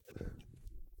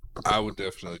I would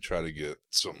definitely try to get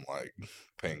some like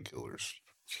painkillers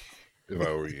if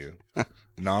I were you.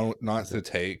 Not to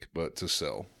take, but to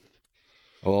sell.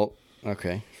 Well,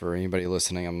 okay. For anybody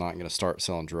listening, I'm not going to start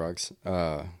selling drugs.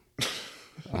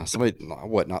 Somebody,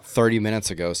 what, not 30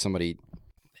 minutes ago, somebody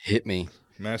hit me.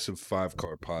 Massive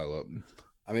 5-car pileup.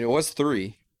 I mean, it was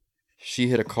three. She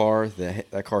hit a car.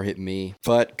 That car hit me.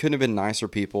 But couldn't have been nicer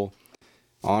people.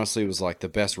 Honestly, it was like the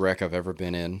best wreck I've ever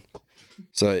been in.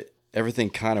 So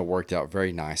everything kind of worked out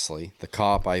very nicely. The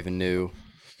cop I even knew.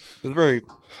 It was a very,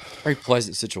 very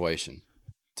pleasant situation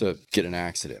to get an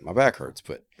accident. My back hurts,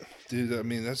 but Dude, I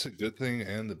mean, that's a good thing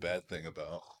and the bad thing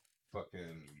about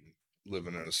fucking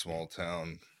living in a small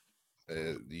town.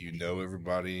 You know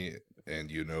everybody and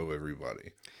you know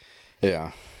everybody.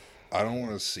 yeah. I don't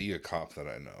want to see a cop that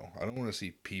I know. I don't want to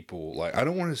see people like I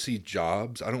don't want to see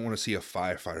jobs. I don't want to see a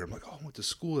firefighter. I'm like, oh, I went to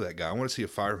school with that guy. I want to see a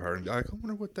firefighter and be like, I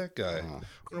wonder what that guy. I Uh,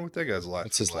 wonder what that guy's life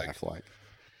what's is his like. life like?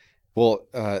 Well,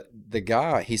 the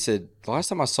guy, he said, the last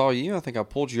time I saw you, I think I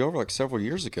pulled you over like several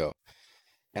years ago.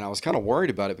 And I was kind of worried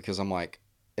about it because I'm like,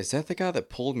 is that the guy that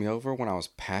pulled me over when I was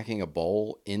packing a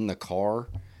bowl in the car?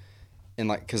 And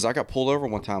like, because I got pulled over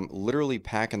one time, literally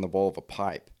packing the bowl of a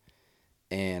pipe.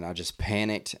 And I just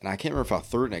panicked. And I can't remember if I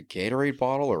threw it in a Gatorade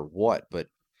bottle or what, but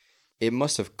it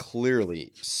must have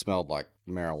clearly smelled like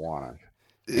marijuana.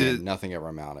 It. And nothing ever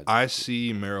amounted. I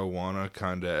see marijuana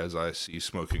kind of as I see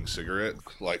smoking cigarettes.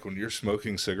 Like when you're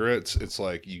smoking cigarettes, it's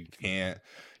like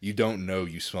you don't know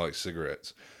you smell like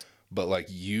cigarettes. But like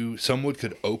someone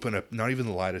could open up, not even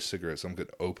the lightest cigarette, someone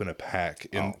could open a pack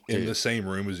in Oh, in the dude. same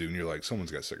room as you, and you're like,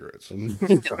 someone's got cigarettes.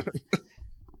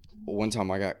 One time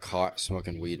I got caught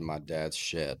smoking weed in my dad's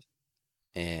shed.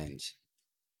 And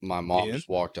my mom Again, just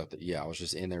walked up. Yeah, I was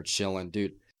just in there chilling,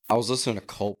 dude. I was listening to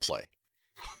Coldplay.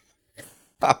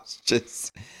 I was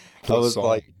just, I what was song?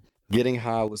 like getting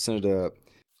high, listening to.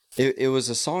 It was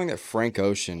a song that Frank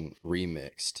Ocean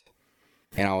remixed,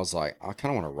 and I was like, I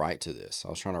kind of want to write to this. I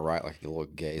was trying to write like a little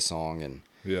gay song, and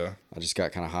Yeah, I just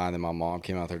got kind of high. And then my mom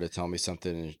came out there to tell me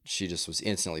something, and she just was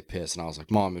instantly pissed. And I was like,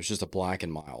 Mom, it was just a black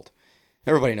and mild.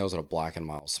 Everybody knows what a black and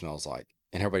mild smells like,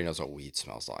 and everybody knows what weed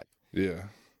smells like. yeah.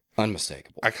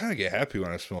 Unmistakable. I kind of get happy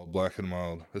when I smell black and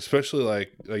mild, especially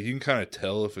like you can kind of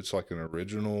tell if it's like an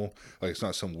original, like it's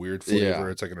not some weird Yeah. flavor.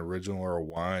 It's like an original or a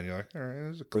wine. You're like, all right,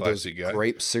 this is a Or those classy guy.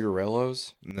 grape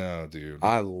cigarillos. No, dude,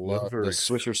 I those love are the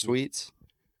Swisher Sweets.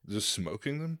 just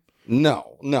smoking them.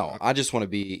 No, no. I just want to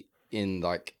be in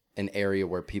like an area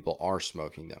where people are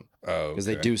smoking them Oh, because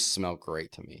they okay. do smell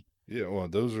great to me. Yeah, well,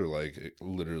 those are like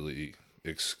literally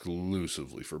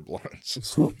exclusively for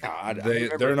blunts. God, I They're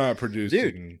remember, not dude,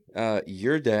 producing.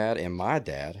 your dad and my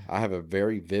dad, I have a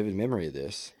very vivid memory of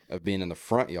this, of being in the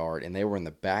front yard and they were in the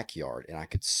backyard and I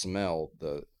could smell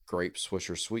the grape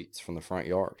Swisher Sweets from the front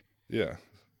yard. Yeah,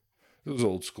 those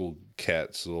old school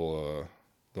cats. They'll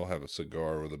have a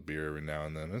cigar with a beer every now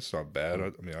and then. It's not bad.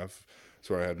 I mean, that's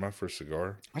where I had my first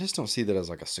cigar. I just don't see that as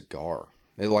like a cigar.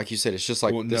 Like you said, it's just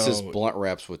Well, like this is no, blunt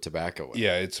wraps with tobacco in it.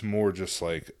 yeah, it's more just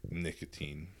like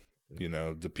nicotine. You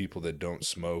know, the people that don't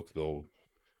smoke, they'll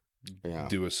Yeah.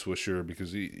 do a swisher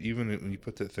because even when you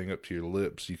put that thing up to your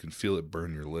lips, you can feel it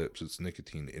burn your lips. It's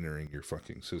nicotine entering your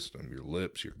fucking system, your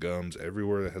lips, your gums,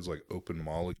 everywhere that has like open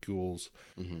molecules.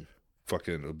 Hmm.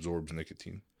 Fucking absorbs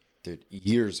nicotine. Dude,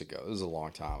 years ago, this is a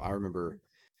long time. I remember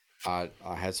I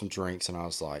had some drinks and I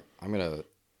was like,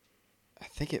 I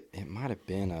think it might have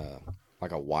been a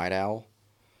white owl.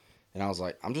 And I was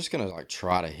like, I'm just gonna like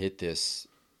try to hit this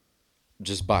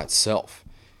just by itself.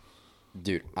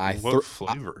 Dude, What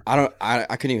flavor? I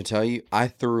couldn't even tell you. I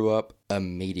threw up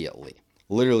immediately.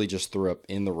 Literally just threw up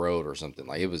in the road or something.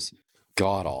 Like it was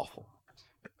god awful.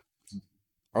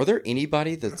 Are there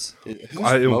anybody who's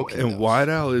I smoking and those? White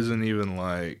Owl isn't even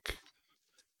like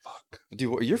fuck.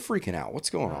 Dude, you're freaking out. What's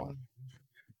going on?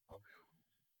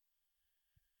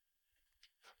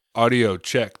 Audio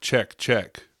check, check,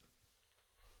 check.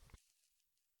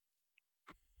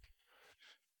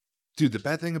 Dude, the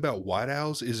bad thing about White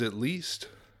Owls is at least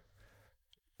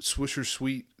Swisher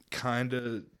Sweet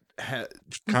ha-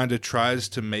 kind of tries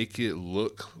to make it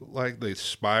look like they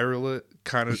spiral it,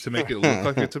 kind of to make it look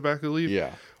like a tobacco leaf.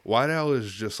 Yeah. White Owl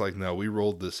is just like, no, we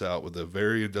rolled this out with a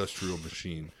very industrial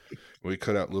machine. We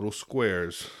cut out little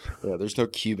squares. Yeah, there's no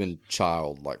Cuban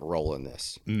child like rolling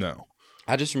this. No,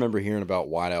 I just remember hearing about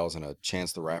White Owls in a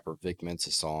Chance the Rapper Vic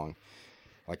Mensa song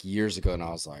like years ago, and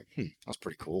I was like, that's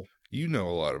pretty cool. you know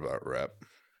a lot about rap.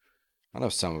 I know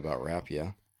some about rap,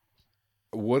 yeah.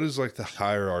 What is like the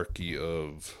hierarchy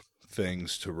of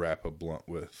things to wrap a blunt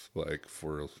with, like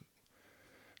for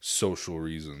social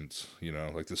reasons? You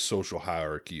know, like the social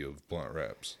hierarchy of blunt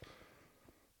wraps.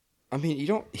 I mean, you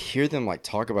don't hear them like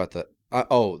talk about the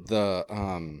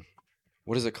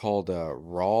what is it called?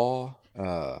 Raw.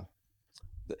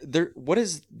 There. What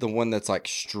is the one that's like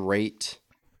straight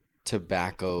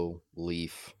tobacco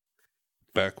leaf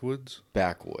Backwoods?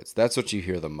 backwoods? That's what you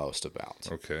hear the most about.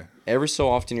 Okay. Every so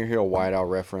often you hear a White Owl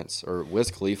reference, or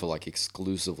Wiz Khalifa like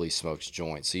exclusively smokes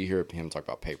joints, so you hear him talk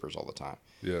about papers all the time.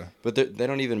 Yeah. But they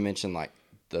don't even mention like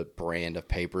the brand of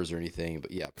papers or anything.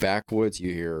 But yeah, backwoods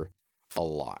you hear a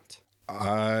lot.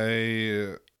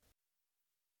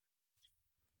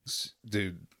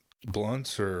 Dude,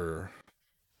 blunts are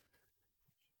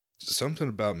something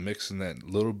about mixing that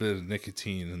little bit of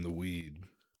nicotine in the weed.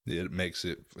 It makes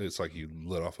it's like you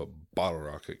lit off a bottle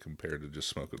rocket compared to just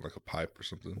smoking like a pipe or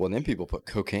something. Well, then people put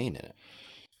cocaine in it.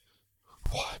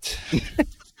 What?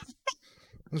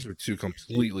 Those are two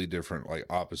completely different, like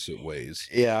opposite ways.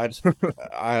 Yeah,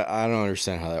 I don't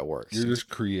understand how that works. You're just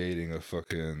creating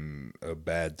a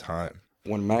bad time.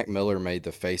 When Mac Miller made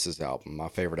the Faces album, my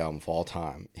favorite album of all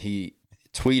time, he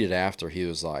tweeted after, he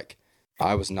was like,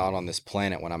 I was not on this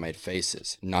planet when I made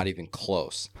Faces, not even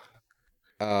close.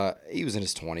 He was in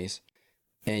his 20s,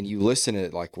 and you listen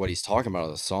to like what he's talking about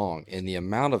in the song, and the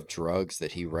amount of drugs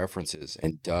that he references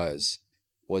and does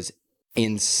was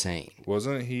insane.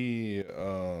 Wasn't he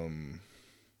in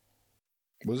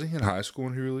high school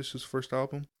when he released his first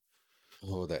album?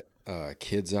 Oh, that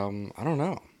Kids album? I don't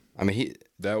know. I mean,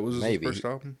 That was maybe his first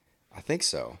album? I think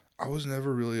so. I was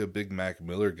never really a big Mac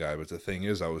Miller guy, but the thing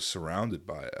is, I was surrounded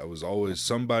by it. I was always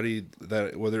somebody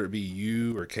that, whether it be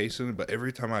you or Kason, but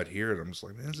every time I'd hear it, I'm just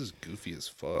like, man, this is goofy as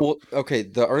fuck. Well, okay,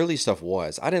 the early stuff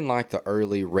was. I didn't like the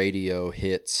early radio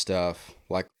hit stuff.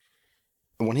 Like,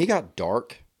 when he got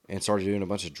dark and started doing a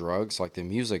bunch of drugs, like, the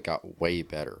music got way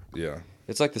better. Yeah.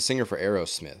 It's like the singer for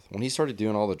Aerosmith. When he started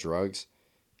doing all the drugs,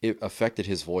 it affected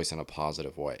his voice in a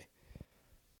positive way.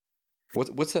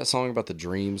 What's that song about the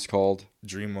dreams called?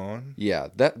 Dream On? Yeah,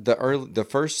 the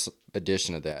first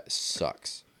edition of that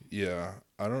sucks. Yeah.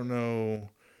 I don't know,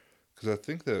 because I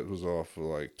think that was off of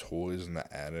like Toys in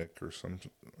the Attic or some,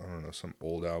 I don't know, some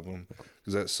old album.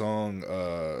 Because that song,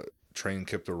 Train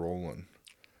Kept a Rollin'.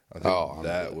 I think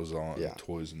that was on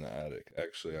Toys in the Attic.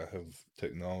 Actually, I have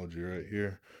technology right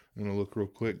here. I'm going to look real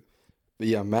quick. But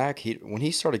yeah, Mac, when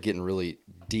he started getting really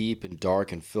deep and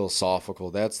dark and philosophical,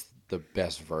 that's the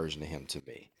best version of him to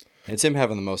me. And it's him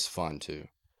having the most fun too.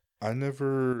 I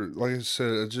never, like I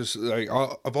said, just like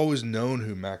I've always known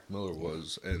who Mac Miller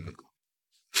was, and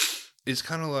it's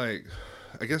kind of like,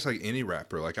 I guess like any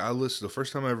rapper. Like the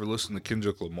first time I ever listened to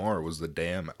Kendrick Lamar was the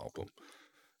Damn album.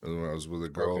 When I was with a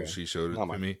girl, Okay. she showed it Not to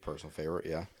my me, personal favorite,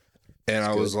 yeah. and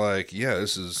I good. was like, yeah,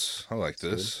 I like It's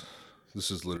good. this. This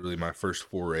is literally my first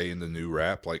foray into new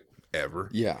rap, like ever.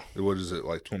 Yeah. What is it,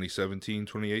 like 2017,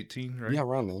 2018, right? Yeah,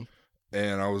 around then.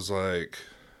 And I was like,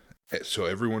 so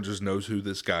everyone just knows who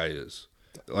this guy is.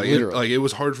 Literally. It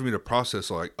was hard for me to process.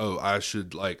 Like, oh, I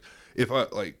should like, if I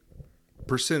like,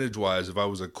 percentage wise, if I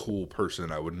was a cool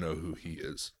person, I would know who he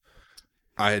is.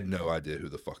 I had no idea who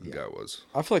the fucking guy was.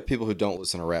 I feel like people who don't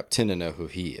listen to rap tend to know who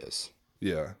he is.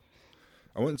 Yeah,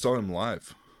 I went and saw him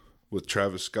live with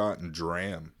Travis Scott and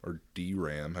Dram or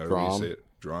D-Ram, however you say it.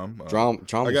 Drum. Drum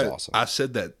was awesome. I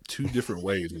said that two different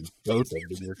ways, and both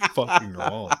of them were fucking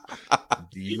wrong.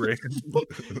 D-Ram.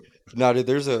 No, dude,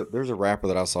 there's a rapper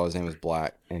that I saw. His name is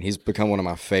Black, and he's become one of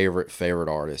my favorite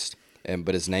artists.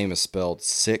 But his name is spelled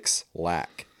 6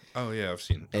 Lack. Oh yeah, I've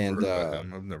heard about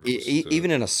him. I've never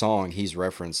even in a song, he's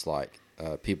referenced like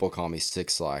people call me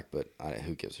 6 Lack, but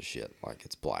who gives a shit? Like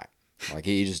it's Black. Like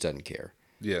he just doesn't care.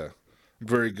 Yeah,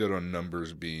 very good on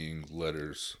numbers being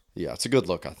letters. Yeah, it's a good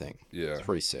look, I think. Yeah, it's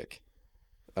pretty sick.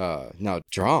 No,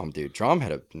 dude. Drum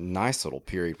had a nice little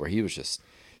period where he was just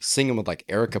singing with like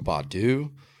Erykah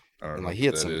Badu. I don't know like who he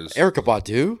had that some is. Erykah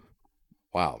Badu.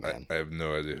 Wow, man. I have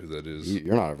no idea who that is.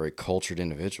 You're not a very cultured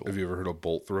individual. Have you ever heard of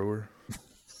Bolt Thrower?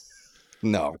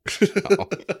 No.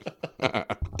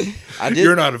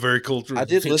 You're not a very cultured. I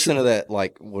did listen to that,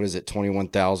 like, what is it,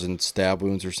 21,000 stab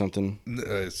wounds or something?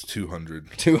 It's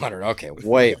 200. 200, okay,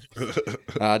 way.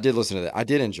 I did listen to that. I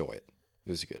did enjoy it.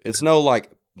 It was good. It's no, like,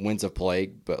 Winds of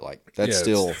Plague, but, like, that's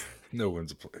still... No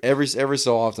Winds of Plague. Every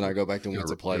so often I go back to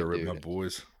Winds of Plague, Rip dude. My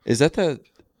boys. Is that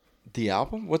the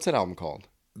album? What's that album called?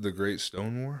 The Great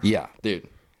Stone War? Yeah, dude.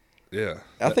 Yeah.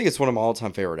 I think it's one of my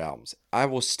all-time favorite albums. I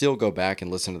will still go back and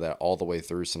listen to that all the way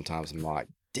through sometimes. I'm like,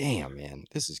 damn, man,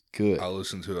 this is good. I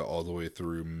listen to it all the way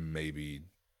through maybe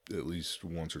at least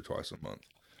once or twice a month.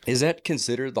 Is that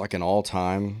considered like an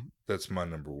all-time? That's my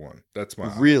number one. That's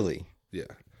my... Really? Yeah.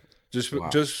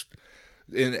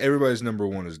 And everybody's number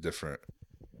one is different.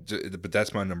 But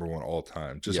that's my number one all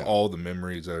time. Just all the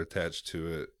memories that are attached to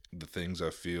it. the things I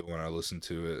feel when I listen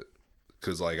to it.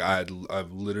 Because like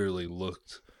I've literally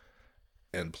looked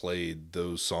and played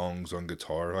those songs on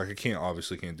guitar. Like I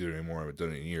can't do it anymore. I haven't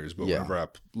done it in years. But Yeah. whenever I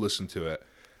listen to it,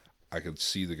 I could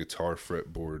see the guitar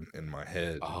fretboard in my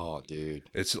head. Oh, dude.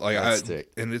 It's like That's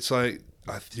sick. and it's like,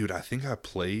 dude, I think I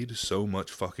played so much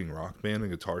fucking Rock Band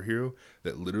and Guitar Hero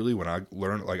that literally when I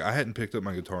learned, like, I hadn't picked up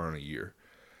my guitar in a year,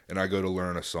 and I go to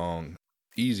learn a song,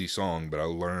 easy song, but I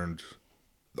learned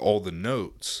all the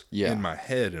notes Yeah. in my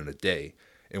head in a day.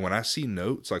 And when I see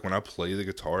notes, like when I play the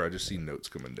guitar, I just see notes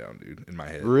coming down, dude, in my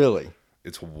head. Really?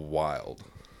 It's wild.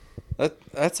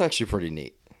 That's actually pretty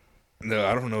neat. No,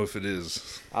 I don't know if it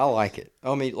is. I like it.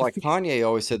 I mean, like Kanye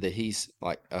always said that he's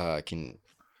like can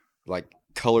like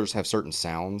colors have certain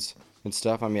sounds and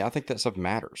stuff. I mean, I think that stuff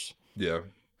matters. Yeah.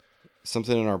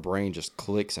 Something in our brain just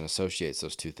clicks and associates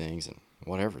those two things, and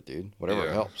whatever, dude, whatever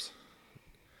Yeah. helps.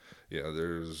 Yeah,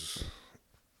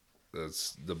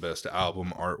 that's the best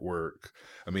album artwork.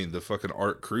 I mean, the fucking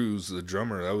Art Cruz, the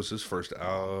drummer, that was his first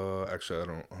actually I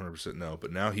don't 100% know,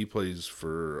 but now he plays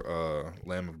for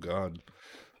Lamb of God.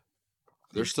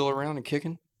 They're still around and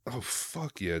kicking. Oh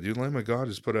fuck yeah, dude. Lamb of God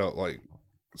has put out, like,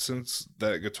 since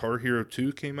that Guitar Hero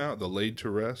 2 came out, the Laid to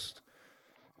Rest,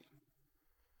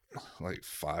 like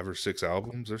 5 or 6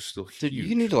 albums. They're still Dude, huge.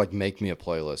 you need to like make me a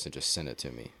playlist and just send it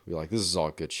to me. Be like, this is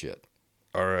all good shit.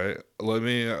 All right.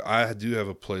 I do have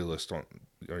a playlist on.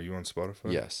 Are you on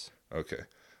Spotify? Yes. Okay.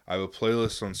 I have a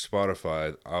playlist on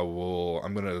Spotify.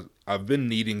 I've been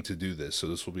needing to do this, so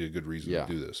this will be a good reason Yeah.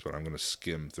 to do this, but I'm going to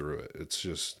skim through it.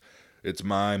 It's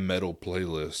my metal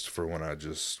playlist for when I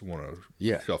just want to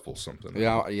Yeah. shuffle something.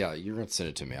 Yeah, you're gonna send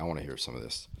it to me. I want to hear some of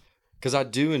this because I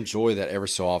do enjoy that every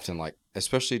so often, like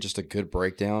especially just a good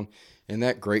breakdown. And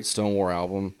that Great Stonewall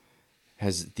album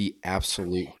has the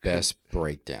absolute best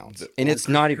breakdowns, and it's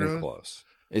not even orchestra? close.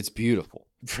 It's beautiful.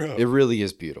 Bro. It really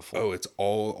is beautiful. Oh, it's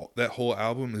all, that whole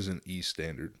album is in E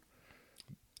standard.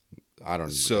 I don't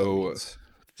know. So What that means.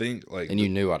 think like And you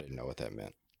knew I didn't know what that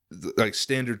meant. like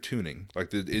standard tuning.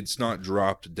 Like it's not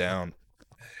dropped down.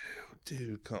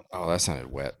 Dude, come Oh, that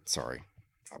sounded wet. Sorry,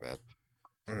 my bad.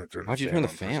 I'm gonna turn Why'd the you fan turn the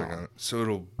on for a fan second. on? So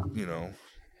it'll,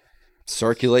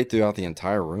 Circulate throughout the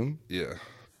entire room. yeah.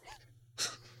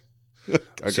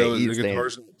 Okay, So eat the standard.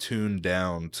 guitar's tuned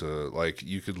down to, like,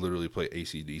 you could literally play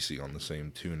AC/DC on the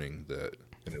same tuning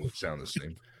and it would sound the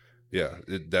same. Yeah,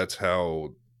 that's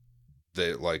how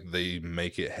they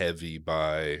make it heavy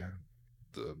by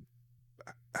the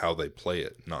how they play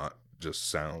it, not just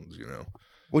sounds.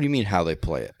 What do you mean how they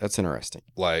play it? That's interesting.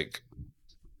 Like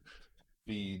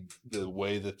the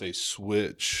way that they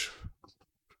switch,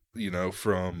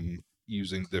 from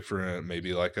using different,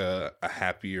 maybe like a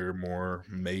happier, more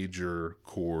major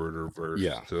chord or verse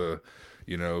Yeah. to,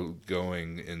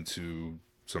 going into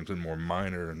something more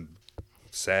minor and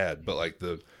sad, but like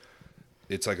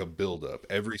it's like a build up.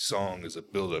 Every song is a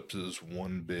build up to this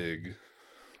one big,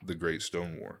 the Great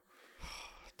Stone War.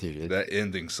 Dude, That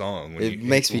ending song, it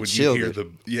makes me chill, You hear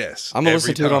dude. yes, I'm gonna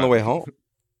every listen to it on the time. way home.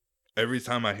 Every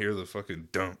time I hear the fucking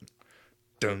dun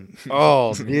dun.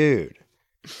 Oh, dude.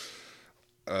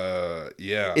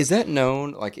 Yeah. Is that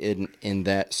known like in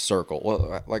that circle?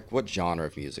 Well, like what genre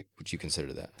of music would you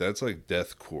consider that? That's like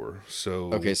deathcore.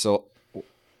 So Okay, so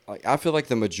like I feel like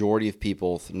the majority of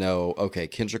people know, okay,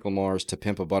 Kendrick Lamar's To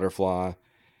Pimp a Butterfly,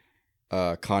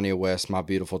 Kanye West, My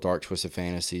Beautiful Dark Twisted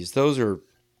Fantasies. Those are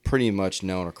pretty much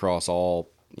known across all,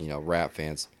 rap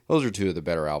fans. Those are two of the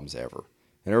better albums ever.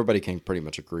 And everybody can pretty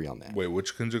much agree on that. wait,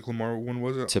 which Kendrick Lamar one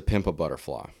was it? To Pimp a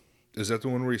Butterfly. Is that the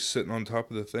one where he's sitting on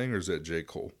top of the thing, or is that J.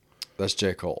 Cole? That's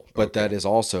J. Cole. But Okay. that is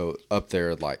also up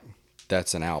there, like,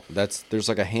 that's an album. There's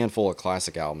like a handful of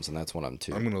classic albums, and that's one of them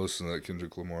too. I'm gonna listen to that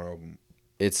Kendrick Lamar album.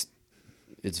 It's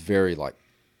very like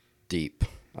deep,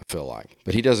 I feel like.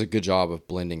 But he does a good job of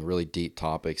blending really deep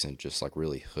topics and just like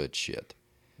really hood shit.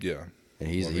 Yeah. And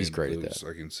he's I mean, great at that.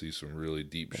 I can see some really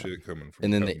deep shit coming from.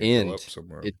 And then having the to grow end, up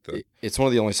somewhere like that. it's one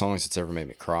of the only songs that's ever made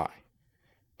me cry.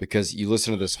 Because you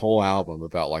listen to this whole album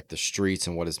about like the streets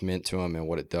and what it's meant to him and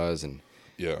what it does, and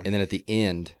Yeah. then at the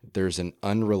end there's an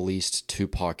unreleased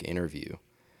Tupac interview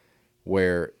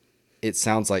where it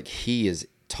sounds like he is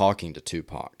talking to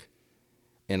Tupac.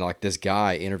 And like this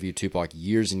guy interviewed Tupac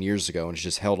years and years ago and has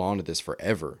just held on to this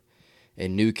forever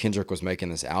and knew Kendrick was making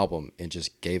this album and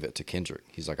just gave it to Kendrick.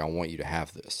 He's like, I want you to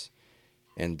have this.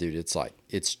 And dude,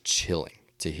 it's chilling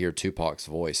to hear Tupac's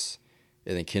voice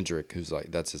and then Kendrick, who's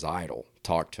like, that's his idol,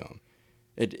 talk to him.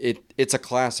 It's a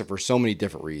classic for so many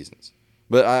different reasons.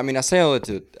 But I mean, I say all that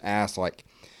to ask, like,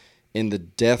 in the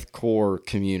deathcore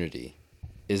community,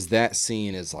 is that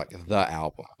seen as like the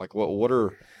album? Like, what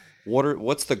are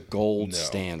What's the gold No,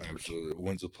 standard? absolutely.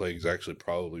 Winds of Plague is actually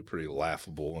probably pretty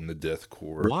laughable in the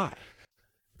deathcore. Why?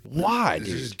 Why, It's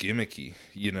just dude? gimmicky,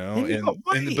 you know. In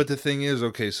what And but way? the thing is,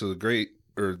 okay, so the Great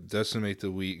or Decimate the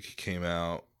Weak came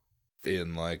out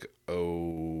in like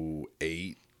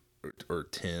 '08 or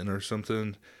 10 or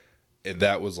something, and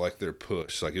that was like their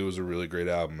push. Like it was a really great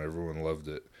album, everyone loved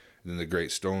it. And then the Great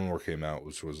Stonewar came out,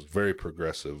 which was very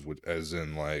progressive, as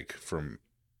in like from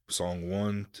song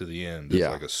one to the end is Yeah.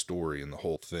 like a story in the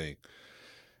whole thing.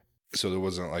 So there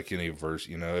wasn't like any verse,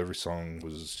 you know, every song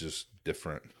was just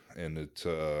different, and it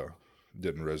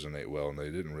didn't resonate well, and they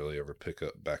didn't really ever pick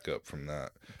up back up from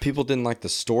that. People didn't like the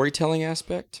storytelling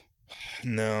aspect?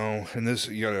 No, and this,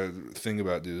 you gotta think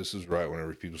about, dude, this is right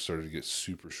whenever people started to get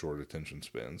super short attention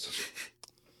spans.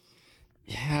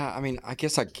 Yeah, I mean, I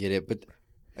guess I get it, but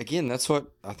again, that's what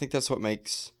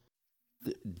makes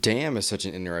Damn is such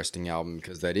an interesting album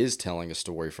because that is telling a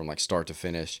story from like start to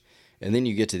finish. And then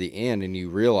you get to the end and you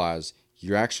realize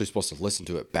you're actually supposed to listen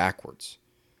to it backwards.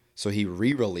 So he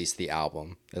re-released the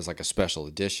album as like a special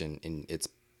edition, and it's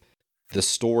the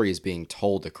story is being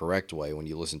told the correct way when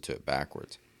you listen to it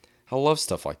backwards. I love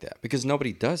stuff like that because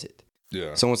nobody does it.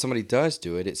 Yeah, So when somebody does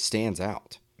do it, it stands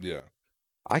out. yeah.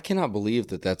 I cannot believe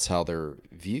that that's how they're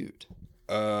viewed.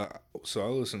 Uh, so I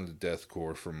listened to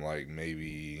deathcore from like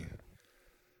maybe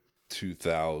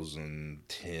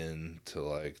 2010 to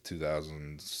like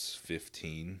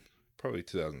 2015, probably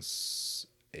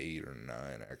 2008 or 9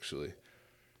 actually.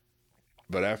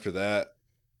 But after that,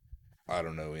 I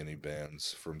don't know any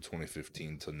bands from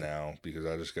 2015 to now because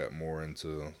I just got more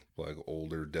into like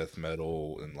older death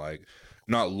metal and like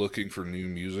not looking for new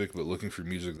music, but looking for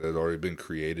music that had already been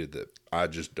created that I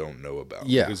just don't know about.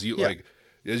 Yeah, Because you yeah. like,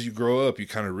 as you grow up, you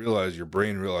kind of realize, your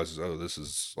brain realizes, oh, this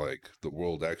is like the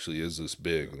world actually is this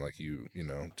big. And like you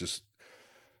know,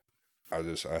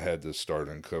 I had to start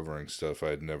uncovering stuff I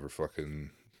had never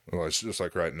fucking. Well, it's just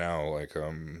like right now, like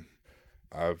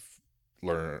I've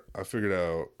I figured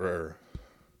out, or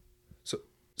so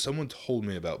someone told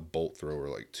me about Bolt Thrower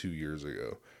like 2 years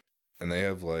ago, and they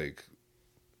have like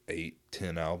 8,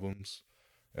 10 albums,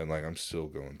 and like I'm still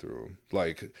going through them.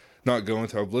 Like not going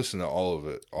through. I've listened to all of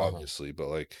it, Uh-huh. obviously, but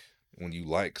like when you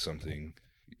like something,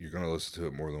 you're gonna listen to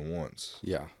it more than once.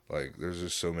 Yeah. Like there's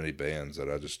just so many bands that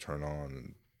I just turn on,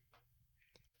 and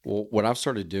Well, what I've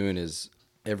started doing is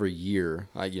every year,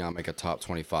 I make a top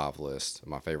 25 list of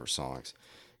my favorite songs,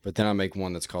 but then I make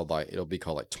one that's called like, it'll be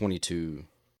called like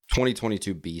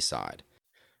 2022 B-side,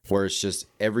 where it's just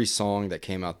every song that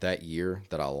came out that year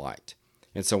that I liked.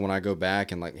 And so when I go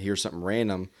back and like hear something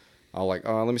random, I'll like,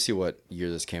 oh, let me see what year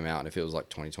this came out. And if it was like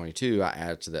 2022, I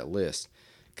add it to that list.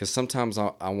 Because sometimes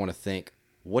I want to think,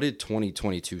 what did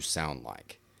 2022 sound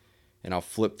like? And I'll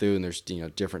flip through and there's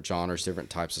different genres, different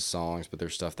types of songs, but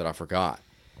there's stuff that I forgot.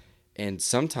 And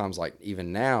sometimes like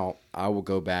even now I will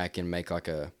go back and make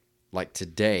like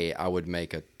today I would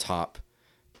make a top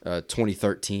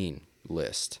 2013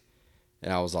 list.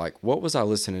 And I was like, what was I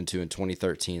listening to in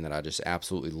 2013 that I just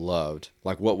absolutely loved?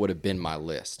 Like what would have been my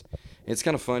list? And it's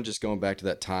kind of fun just going back to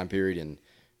that time period and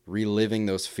reliving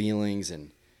those feelings.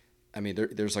 And I mean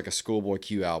there's like a Schoolboy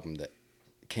Q album that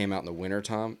came out in the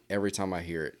wintertime. Every time I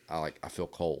hear it, I feel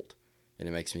cold, and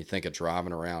it makes me think of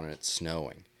driving around and it's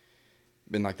snowing.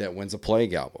 Been like that When's a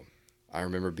Plague album. I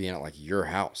remember being at like your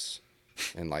house,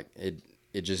 and like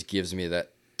it just gives me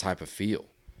that type of feel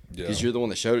yeah, because you're the one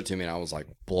that showed it to me, and I was like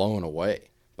blown away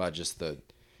by just the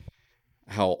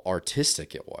how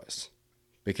artistic it was.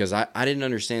 Because I didn't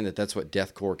understand that that's what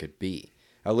deathcore could be.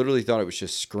 I literally thought it was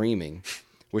just screaming,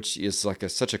 which is like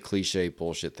such a cliche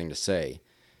bullshit thing to say,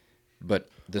 but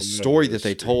the no, story it is that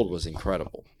they told screaming. was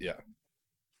incredible. Yeah,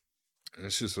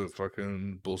 it's just a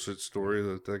fucking bullshit story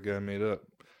that that guy made up.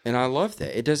 And I love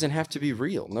that. It doesn't have to be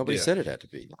real. Nobody Yeah, said it had to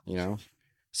be.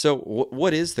 So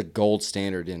what is the gold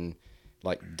standard in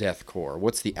like deathcore?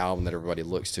 What's the album that everybody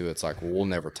looks to? It's like, well, we'll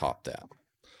never top that.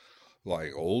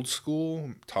 like old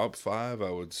school top five, I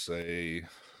would say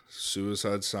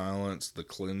Suicide Silence, The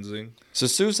Cleansing. So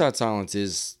Suicide Silence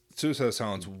is Suicide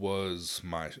Silence was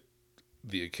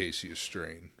the Acacia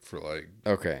strain for like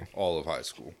okay. all of high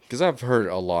school. Because I've heard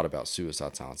a lot about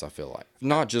Suicide Silence, I feel like.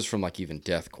 Not just from like even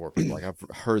deathcore, but like I've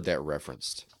heard that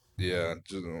referenced. Yeah,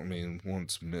 just, I mean,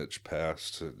 once Mitch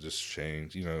passed, it just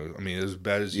changed. You know, I mean, as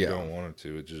bad as you Yeah. don't want it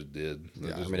to, it just did. It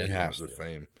Yeah, I just mean it went has to to.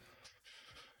 fame.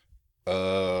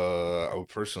 I would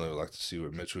personally like to see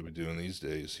what Mitch would be doing these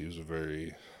days. He was a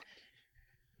very,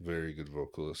 very good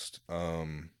vocalist.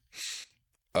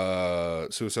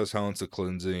 Suicide Silence, The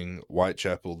Cleansing,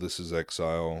 Whitechapel, This Is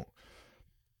Exile,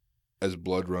 As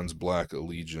Blood Runs Black,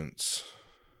 Allegiance.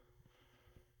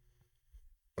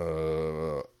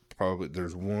 Uh, probably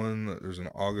there's an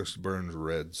August Burns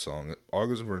Red song.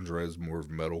 August Burns Red is more of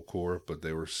metalcore, but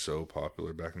they were so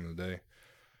popular back in the day.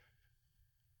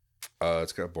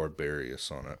 It's got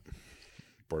Barbarius on it.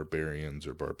 Barbarians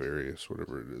or Barbarius,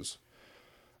 whatever it is.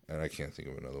 And I can't think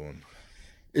of another one.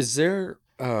 Is there,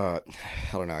 I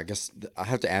don't know, I guess I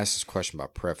have to ask this question by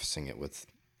prefacing it with,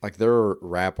 like, there are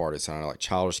rap artists, I know, like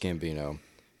Childish Gambino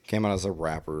came out as a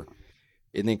rapper,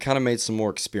 and then kind of made some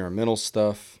more experimental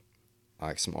stuff,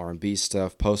 like some R&B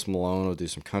stuff. Post Malone will do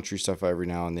some country stuff every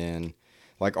now and then.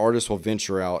 Like, artists will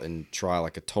venture out and try,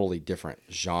 like, a totally different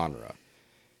genre.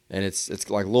 And it's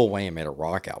like Lil Wayne made a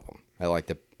rock album at, like,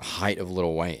 the height of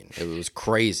Lil Wayne. It was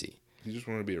crazy. He just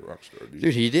wanted to be a rock star, dude.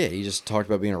 Dude, he did. He just talked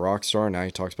about being a rock star, and now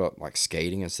he talks about, like,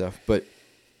 skating and stuff. But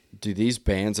do these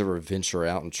bands ever venture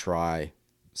out and try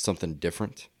something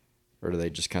different? Or do they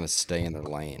just kind of stay in their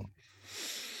lane?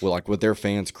 Well, like, would their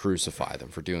fans crucify them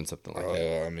for doing something like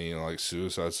that? I mean, like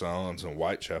Suicide Silence and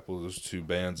Whitechapel, those two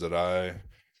bands that I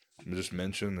just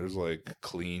mentioned, there's like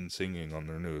clean singing on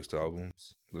their newest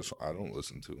albums. I don't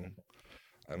listen to them.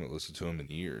 I haven't listened to them in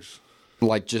years.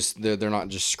 Like, just they're not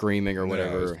just screaming or No,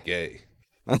 whatever. it's gay.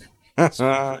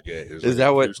 Is Is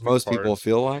that what most people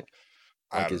feel like?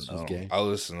 I Like, don't it's just know. gay? I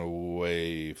listen to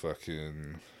way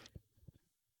fucking.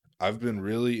 I've been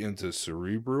really into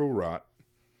cerebral rot.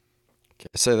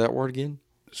 Say that word again.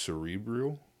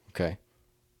 Cerebral. Okay.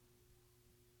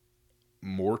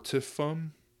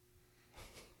 Mortifum.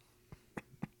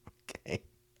 Okay.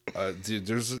 Dude,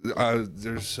 I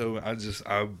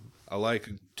like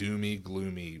doomy,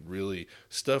 gloomy, really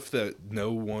stuff that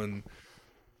no one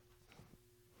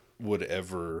would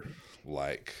ever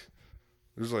like.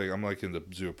 I'm like in the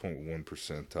 0.1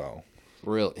 percentile.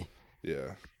 Really?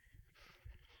 Yeah.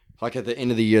 Like, at the end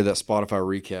of the year, that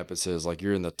Spotify recap, it says, like,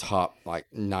 you're in the top, like,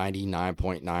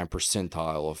 99.9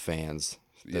 percentile of fans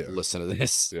that Yeah. listen to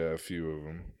this. Yeah, a few of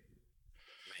them.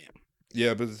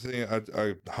 Yeah, but the thing,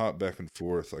 I hop back and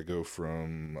forth. I go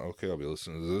from, okay, I'll be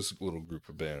listening to this little group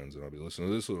of bands, and I'll be listening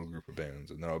to this little group of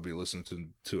bands, and then I'll be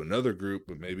listening to another group,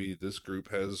 but maybe this group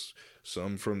has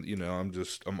some from,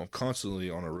 I'm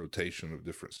constantly on a rotation of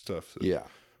different stuff. Yeah.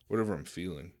 Whatever I'm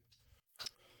feeling.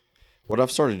 What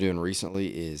I've started doing recently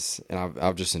is, and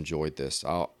I've just enjoyed this.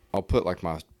 I'll put, like,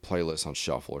 my playlist on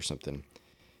shuffle or something,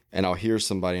 and I'll hear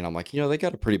somebody, and I'm like, they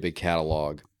got a pretty big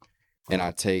catalog, and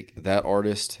I take that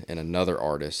artist and another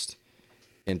artist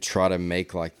and try to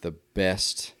make, like, the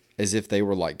best, as if they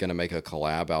were, like, gonna make a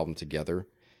collab album together,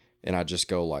 and I just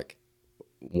go, like,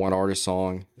 one artist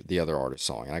song, the other artist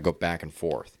song, and I go back and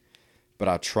forth, but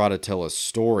I try to tell a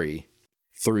story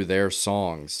through their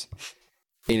songs.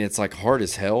 And it's, like, hard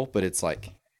as hell, but it's,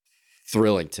 like,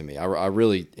 thrilling to me. I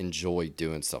really enjoy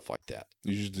doing stuff like that.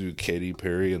 You should do Katy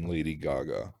Perry and Lady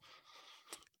Gaga.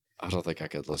 I don't think I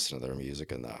could listen to their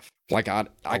music enough. Like, I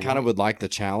kind of would like the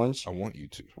challenge. I want you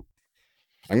to.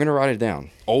 I'm going to write it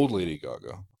down. Old Lady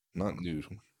Gaga, not new.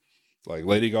 Like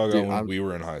Lady Gaga Dude, when we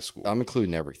were in high school. I'm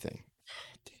including everything.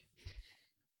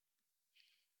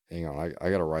 Hang on, I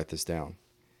got to write this down.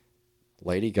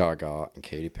 Lady Gaga and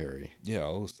Katy Perry. Yeah,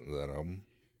 I'll listen to that album.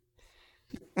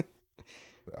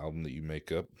 The album that you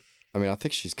make up. I mean, I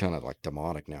think she's kind of, like,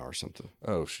 demonic now or something.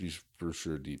 Oh, she's for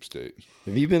sure deep state.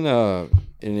 Have you been in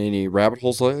any rabbit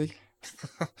holes lately?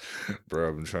 Bro,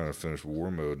 I've been trying to finish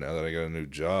War Mode now that I got a new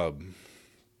job.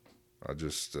 I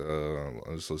just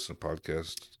listen to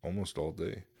podcasts almost all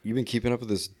day. You been keeping up with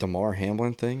this Damar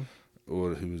Hamlin thing?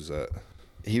 Who's that?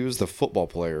 He was the football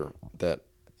player that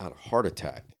had a heart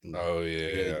attack. Oh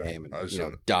yeah, Game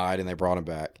and, died, and they brought him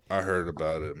back. I heard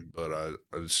about it, but I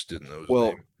just didn't know his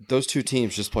Well, name. those two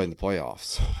teams just played in the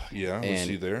playoffs. Yeah, was and-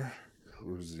 he there?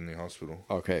 Or was he in the hospital?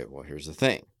 Okay, well, here's the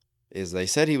thing: is they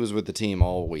said he was with the team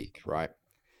all week, right?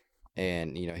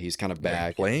 And he's kind of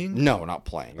back. Playing? No, not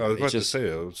playing. I was It's about just, to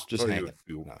say, I was just thought hanging.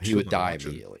 he No, he would die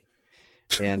immediately.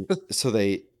 And so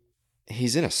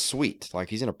he's in a suite, like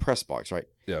he's in a press box, right?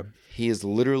 Yeah. He is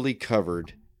literally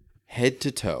covered head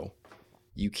to toe.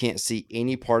 You can't see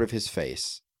any part of his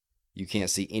face. You can't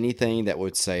see anything that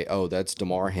would say, oh, that's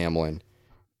Damar Hamlin.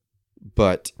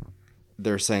 But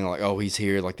they're saying, like, oh, he's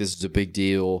here. Like, this is a big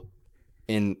deal.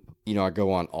 And, I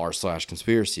go on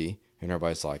r/conspiracy, and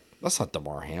everybody's like, that's not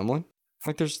Damar Hamlin.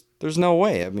 Like, there's no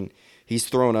way. I mean, he's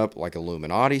thrown up, like,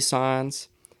 Illuminati signs.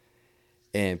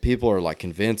 And people are, like,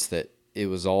 convinced that it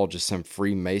was all just some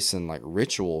Freemason, like,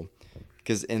 ritual.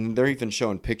 And they're even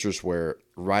showing pictures where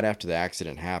right after the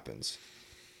accident happens,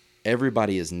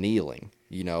 everybody is kneeling,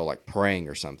 like praying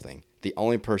or something. The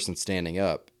only person standing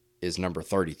up is number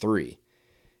 33.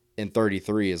 and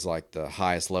 33 is like the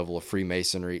highest level of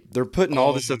Freemasonry. They're putting all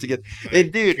Oh this stuff together. my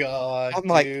And dude, god, I'm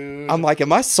like, dude.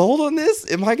 am I sold on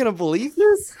this? Am I gonna believe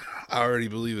this? I already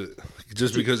believe it.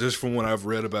 Just because it's from what I've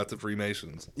read about the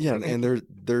Freemasons. Yeah, and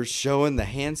they're showing the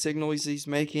hand signals he's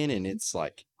making, and it's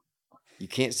like you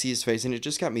can't see his face, and it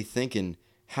just got me thinking: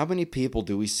 how many people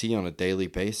do we see on a daily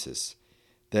basis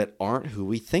that aren't who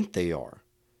we think they are?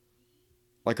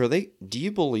 Like, are they? Do you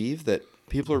believe that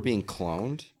people are being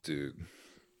cloned? Dude.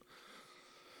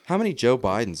 How many Joe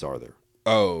Bidens are there?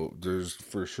 Oh, there's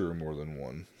for sure more than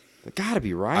one. There gotta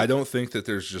be, right? I don't think that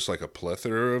there's just like a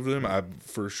plethora of them. I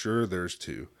for sure there's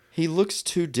two. He looks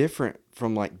too different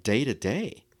from like day to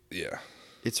day. Yeah.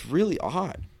 It's really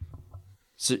odd.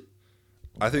 So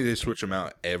I think they switch them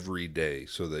out every day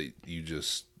so that you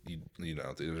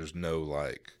know, there's no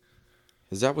like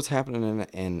is that what's happening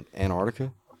in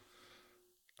Antarctica?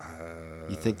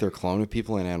 You think they're cloning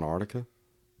people in Antarctica?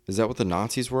 Is that what the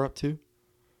Nazis were up to?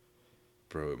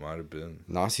 bro, it might have been.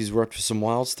 Nazis were up to some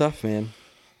wild stuff, man.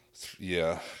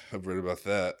 Yeah, I've read about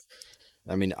that.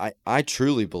 I mean, I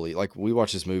truly believe, like, we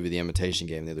watched this movie, The Imitation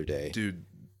Game, the other day. Dude,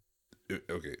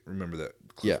 okay, remember that.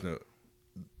 Yeah. Note.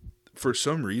 For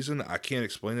some reason, I can't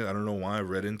explain it. I don't know why I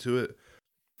read into it.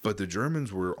 But the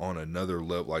Germans were on another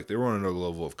level. Like, they were on another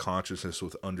level of consciousness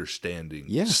with understanding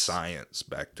science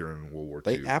back during World War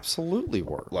II. They absolutely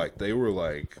were. Like, they were,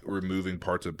 like, removing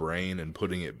parts of brain and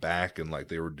putting it back, and, like,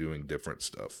 they were doing different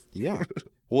stuff. Yeah.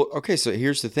 Well, okay, so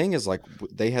here's the thing is, like,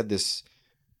 they had this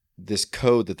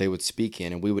code that they would speak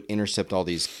in, and we would intercept all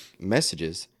these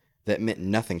messages that meant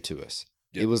nothing to us.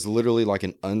 Yep. It was literally like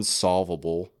an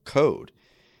unsolvable code.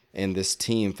 And this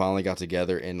team finally got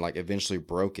together and, like, eventually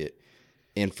broke it.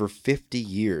 And for 50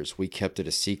 years, we kept it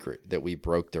a secret that we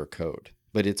broke their code.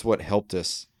 But it's what helped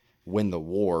us win the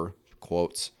war,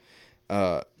 quotes.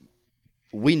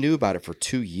 We knew about it for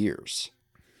 2 years,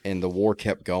 and the war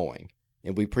kept going.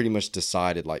 And we pretty much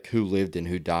decided, like, who lived and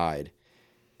who died.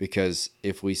 Because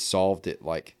if we solved it,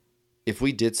 like, if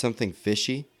we did something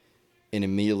fishy and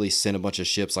immediately sent a bunch of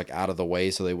ships, like, out of the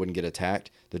way so they wouldn't get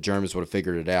attacked, the Germans would have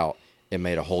figured it out and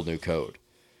made a whole new code.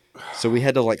 So we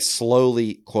had to, like,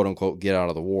 slowly, quote unquote, get out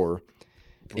of the war.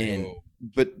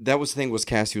 But that was the thing was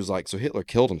Cassie was like, so Hitler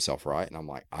killed himself, right? And I'm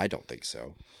like, I don't think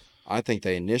so. I think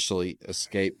they initially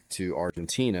escaped to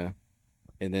Argentina,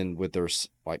 and then with their,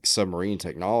 like, submarine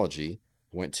technology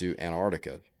went to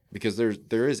Antarctica, because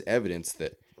there is evidence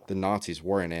that the Nazis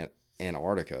were in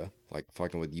Antarctica, like,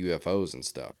 fucking with UFOs and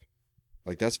stuff.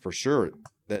 Like, that's for sure.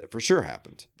 That for sure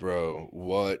happened. Bro,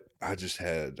 what? I just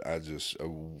a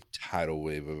tidal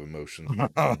wave of emotions.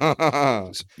 What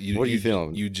are you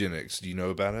feeling? Eugenics. Do you know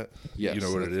about it? Yes. You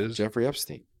know what it is? Jeffrey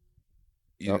Epstein.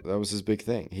 That was his big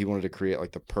thing. He wanted to create,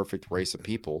 like, the perfect race of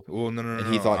people. Well, no.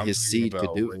 And he thought his seed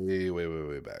could do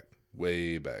it.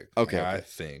 Way back. Okay. I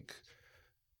think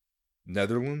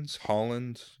Netherlands,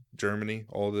 Holland, Germany,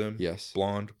 all of them. Yes.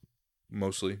 Blonde,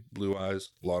 mostly blue eyes.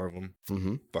 A lot of them.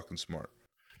 Mm-hmm. Fucking smart.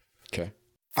 Okay.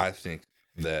 I think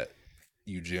that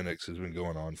eugenics has been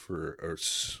going on for a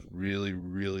really,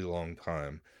 really long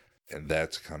time, and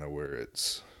that's kind of where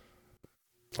it's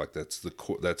like that's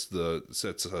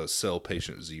a cell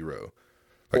patient zero,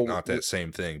 like, not that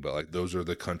same thing, but, like, those are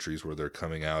the countries where they're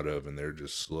coming out of, and they're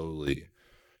just slowly.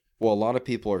 Well, a lot of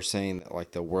people are saying that,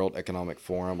 like, the World Economic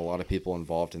Forum, a lot of people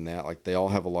involved in that, like, they all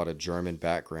have a lot of German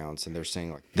backgrounds, and they're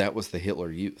saying, like, that was the Hitler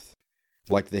Youth.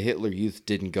 Like, the Hitler Youth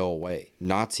didn't go away.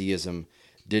 Nazism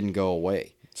didn't go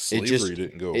away. Slavery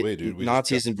didn't go away, dude.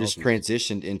 Nazism just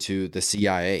transitioned into the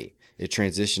CIA. It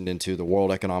transitioned into the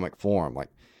World Economic Forum. Like,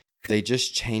 they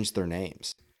just changed their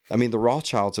names. I mean, the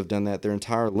Rothschilds have done that their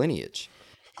entire lineage.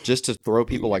 Just to throw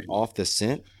people, like, off the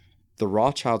scent, the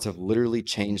Rothschilds have literally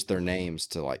changed their names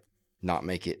to, like, not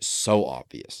make it so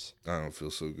obvious. I don't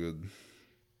feel so good.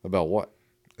 About what?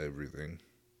 Everything.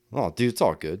 Oh, dude, it's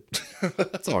all good.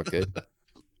 It's all good.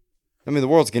 I mean, the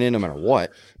world's gonna end no matter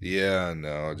what. Yeah,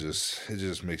 no, it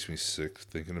just makes me sick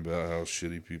thinking about how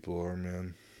shitty people are,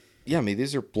 man. Yeah, I mean,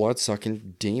 these are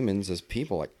blood-sucking demons as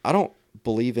people. Like, I don't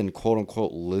believe in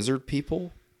quote-unquote lizard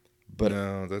people, but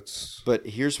no, that's. But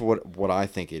here's what I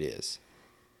think it is.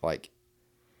 Like,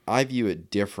 I view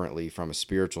it differently from a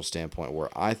spiritual standpoint, where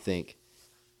I think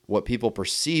what people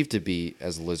perceive to be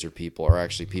as lizard people are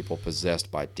actually people possessed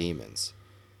by demons.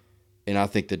 And I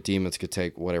think the demons could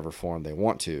take whatever form they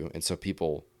want to. And so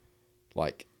people,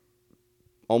 like,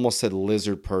 almost said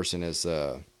lizard person as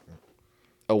a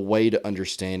way to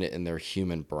understand it in their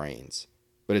human brains.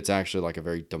 But it's actually, like, a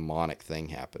very demonic thing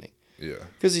happening. Yeah.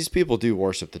 Because these people do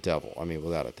worship the devil. I mean,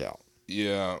 without a doubt.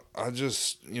 Yeah, I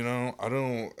just, I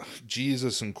don't.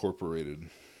 Jesus Incorporated.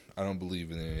 I don't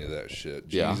believe in any of that shit.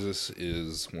 Yeah. Jesus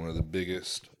is one of the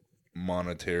biggest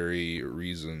monetary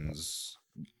reasons.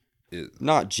 It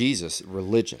Not Jesus,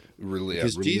 religion. really, yeah,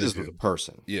 Because Jesus was a religion.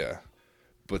 person. Yeah,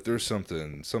 but there's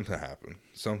something happened.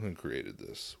 Something created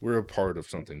this. We're a part of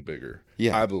something bigger.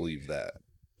 Yeah. I believe that.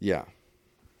 Yeah.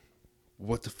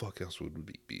 What the fuck else would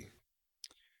we be?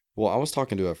 Well, I was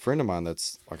talking to a friend of mine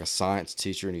that's like a science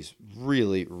teacher, and he's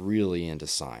really, really into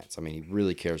science. I mean, he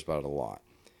really cares about it a lot.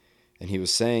 And he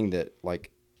was saying that,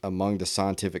 like, among the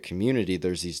scientific community,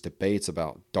 there's these debates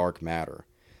about dark matter.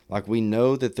 Like, we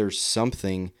know that there's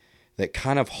something that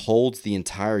kind of holds the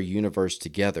entire universe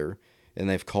together, and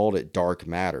they've called it dark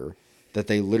matter, that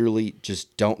they literally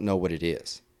just don't know what it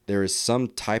is. There is some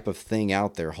type of thing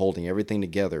out there holding everything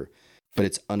together, but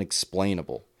it's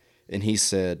unexplainable. And he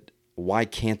said, why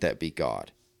can't that be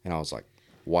God? And I was like,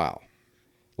 wow.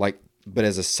 Like, but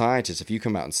as a scientist, if you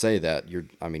come out and say that, you're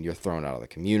thrown out of the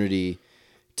community.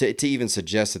 To even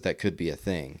suggest that that could be a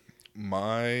thing.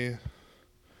 My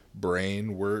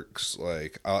brain works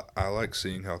like I like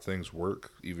seeing how things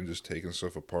work, even just taking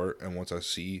stuff apart. And once I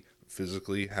see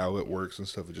physically how it works and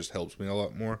stuff, it just helps me a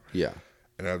lot more. Yeah.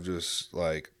 And I've just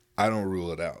like, I don't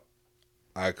rule it out.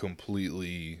 I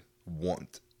completely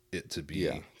want it to be.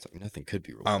 Yeah. It's like nothing could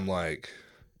be ruled. I'm like,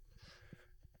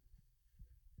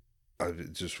 I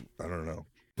don't know.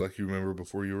 Like, you remember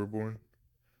before you were born?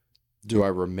 Do I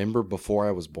remember before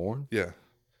I was born? Yeah.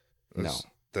 No.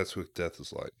 That's what death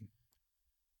is like.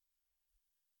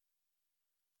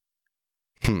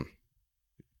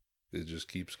 It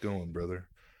just keeps going, brother.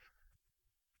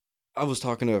 I was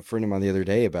talking to a friend of mine the other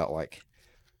day about, like,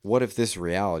 what if this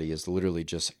reality is literally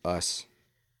just us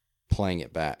playing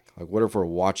it back? Like, what if we're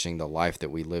watching the life that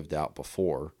we lived out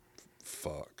before?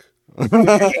 Fuck.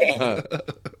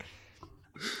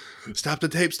 Stop the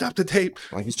tape. Stop the tape.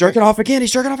 Like, he's jerking off again.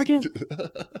 He's jerking off again.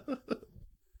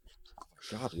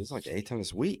 God, it's like 8 times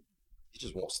this week. He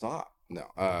just won't stop. No.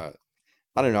 I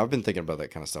don't know. I've been thinking about that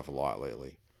kind of stuff a lot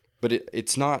lately. But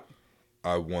it's not...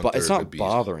 But it's not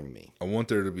bothering me. I want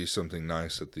there to be something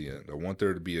nice at the end. I want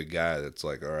there to be a guy that's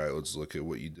like, all right, let's look at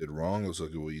what you did wrong. Let's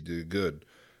look at what you did good.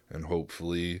 And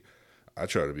hopefully, I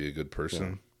try to be a good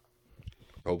person. Yeah.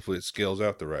 Hopefully, it scales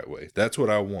out the right way. That's what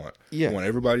I want. Yeah. I want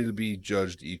everybody to be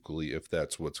judged equally if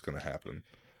that's what's going to happen.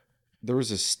 There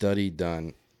was a study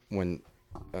done when,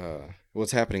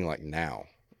 what's happening like now,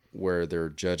 where they're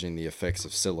judging the effects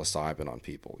of psilocybin on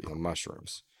people,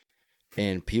 mushrooms.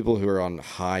 And people who are on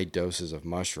high doses of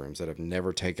mushrooms that have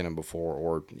never taken them before,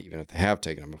 or even if they have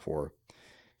taken them before,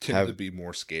 tend to be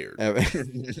more scared.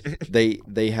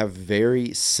 They have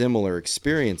very similar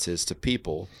experiences to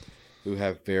people who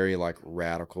have very like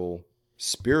radical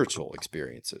spiritual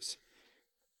experiences.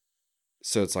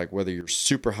 So it's like whether you're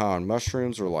super high on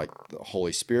mushrooms or like the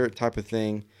Holy Spirit type of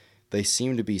thing, they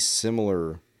seem to be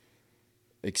similar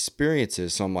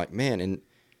experiences. So I'm like, man, and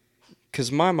because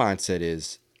my mindset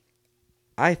is,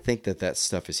 I think that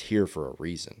stuff is here for a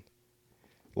reason.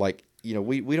 Like,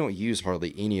 we don't use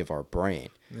hardly any of our brain.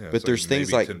 Yeah, but there's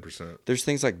things like 10%. There's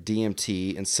things like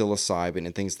DMT and psilocybin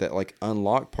and things that like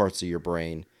unlock parts of your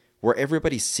brain where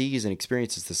everybody sees and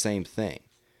experiences the same thing.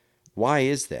 Why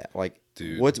is that? Like,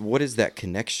 dude, what is that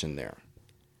connection there?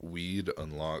 Weed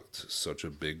unlocked such a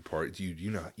big part.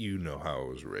 You know how I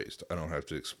was raised. I don't have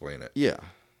to explain it. Yeah.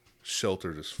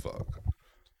 Sheltered as fuck.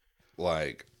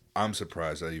 Like, I'm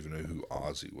surprised I even knew who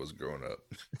Ozzy was growing up.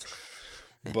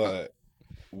 But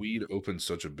weed opened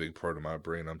such a big part of my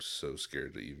brain. I'm so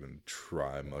scared to even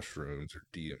try mushrooms or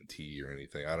DMT or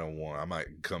anything. I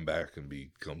might come back and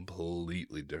be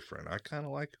completely different. I kind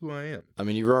of like who I am. I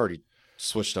mean, you've already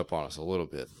switched up on us a little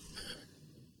bit.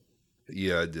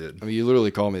 Yeah, I did. I mean, you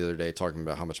literally called me the other day talking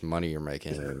about how much money you're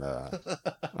making. And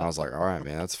I was like, all right,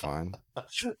 man, that's fine.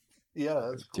 Yeah,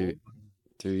 that's cool.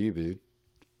 Do you, dude?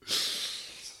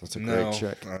 That's a great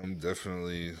check. I'm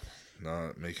definitely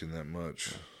not making that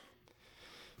much.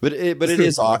 But it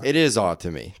is odd. It is odd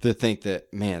to me to think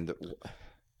that, man,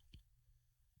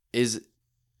 is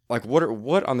like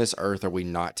what on this earth are we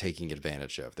not taking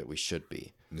advantage of that we should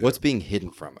be? Yeah. What's being hidden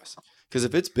from us? Because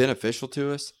if it's beneficial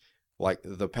to us, like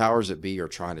the powers that be are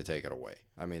trying to take it away.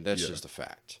 I mean, that's just a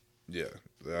fact. Yeah,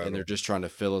 and they're just trying to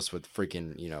fill us with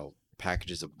freaking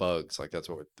packages of bugs. Like that's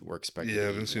what we're expecting. Yeah,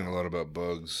 I've been seeing a lot about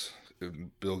bugs.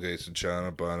 Bill Gates in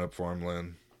China buying up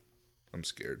farmland. I'm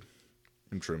scared.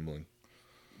 I'm trembling.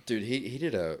 Dude, he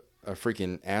did a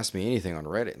freaking Ask Me Anything on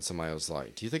Reddit, and somebody was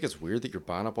like, do you think it's weird that you're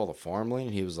buying up all the farmland?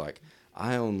 And he was like,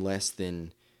 I own less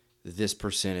than this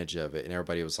percentage of it. And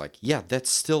everybody was like, yeah,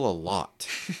 that's still a lot.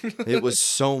 It was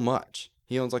so much.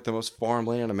 He owns like the most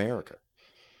farmland in America.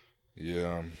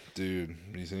 Yeah, dude,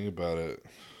 when you think about it,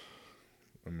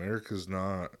 America's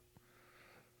not.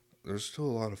 There's still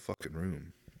a lot of fucking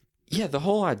room. Yeah, the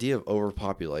whole idea of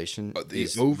overpopulation The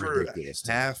is over ridiculous.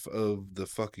 half of the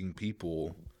fucking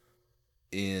people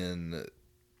in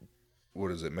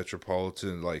what is it,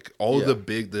 metropolitan, like all Yeah.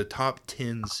 the top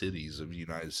 10 cities of the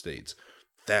United States.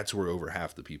 That's where over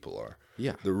half the people are.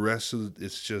 Yeah. The rest of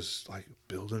it's just like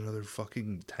build another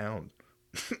fucking town.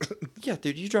 Yeah,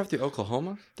 dude, you drive through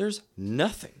Oklahoma, there's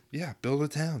nothing. Yeah, build a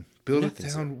town. Build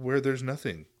Nothing's a town there. where there's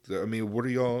nothing. I mean, what are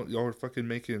y'all are fucking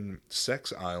making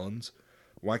sex islands?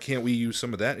 Why can't we use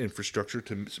some of that infrastructure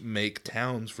to make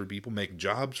towns for people, make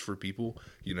jobs for people,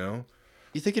 you know?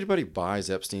 You think anybody buys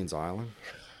Epstein's Island?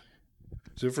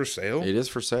 Is it for sale? It is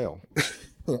for sale.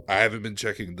 I haven't been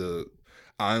checking the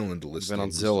island I've listing. been on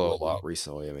Zillow a lot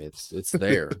recently. I mean, it's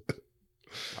there.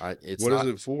 It's What not.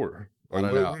 is it for? I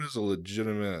Like, don't know. what is a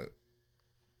legitimate?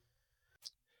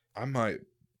 I might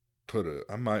put an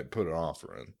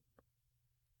offer in.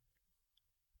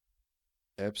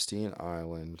 Epstein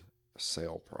Island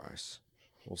sale price.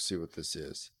 We'll see what this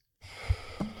is.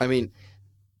 I mean,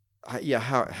 yeah.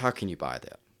 How can you buy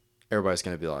that? Everybody's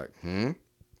gonna be like,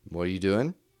 what are you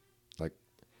doing? Like,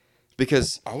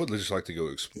 because, I would just like to go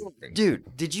exploring.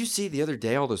 dude, did you see the other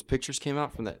day all those pictures came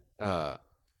out from that?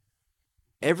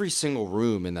 Every single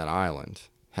room in that island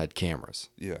had cameras.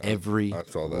 Yeah, Every I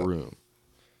saw that. room,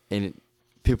 and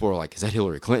people were like, "Is that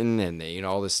Hillary Clinton?" And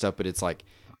all this stuff. But it's like,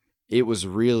 it was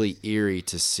really eerie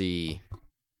to see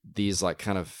these like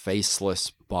kind of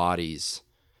faceless bodies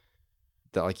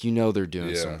that like they're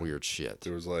doing some weird shit.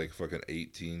 There was like fucking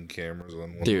 18 cameras on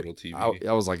one Dude, little TV.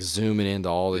 I was like zooming into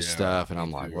all this Yeah, stuff, and me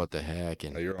I'm like, too. what the heck?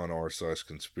 And You're on r//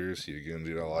 conspiracy again,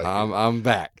 dude. I like it. I'm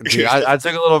back, dude. I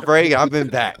took a little break. I've been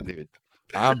back, dude.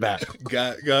 I'm back.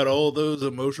 Got all those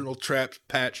emotional traps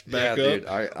patched back Yeah, up. dude.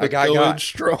 I got going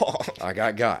strong. I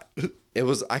got. It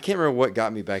was, I can't remember what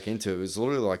got me back into it. It was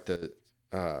literally like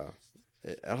I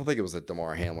don't think it was the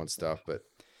Damar Hamlin stuff, but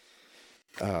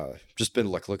just been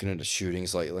like looking into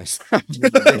shootings lately.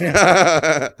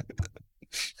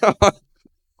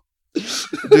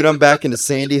 Dude, I'm back into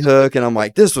Sandy Hook, and I'm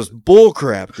like, this was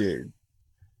bullcrap, dude.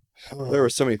 There were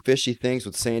so many fishy things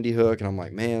with Sandy Hook, and I'm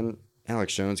like, man,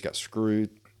 Alex Jones got screwed.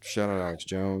 Shout out Alex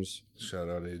Jones. Shout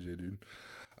out AJ,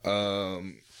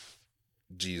 dude.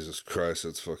 Jesus Christ,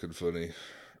 that's fucking funny.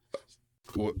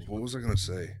 What was I gonna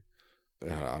say? I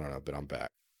don't know, but I'm back.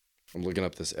 I'm looking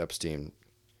up this Epstein.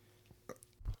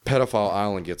 Pedophile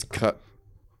Island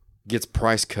gets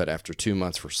price cut after 2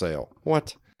 months for sale.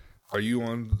 What? Are you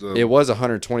on the? It was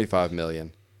 125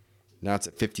 million. Now it's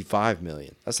at 55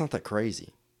 million. That's not that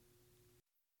crazy.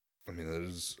 I mean, that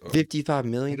is 55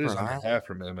 million it for is an island. half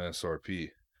from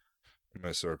MSRP.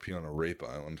 MSRP on a rape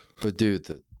island. But dude,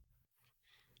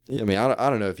 I mean, I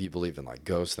don't know if you believe in like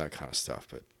ghosts and that kind of stuff,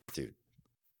 but dude,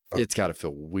 it's got to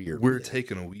feel weird. We're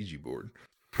taking a Ouija board.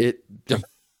 It.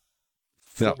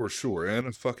 No. For sure, and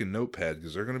a fucking notepad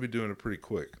because they're gonna be doing it pretty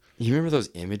quick. You remember those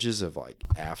images of like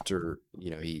after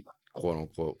he quote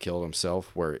unquote killed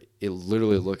himself, where it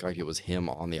literally looked like it was him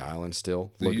on the island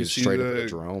still, Did looking you see straight up at the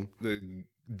drone. The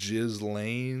Jiz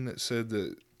Lane said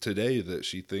that today that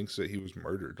she thinks that he was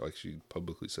murdered. Like she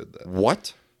publicly said that.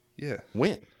 What? Yeah,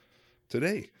 When?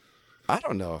 today. I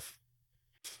don't know if.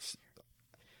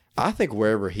 I think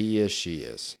wherever he is, she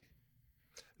is.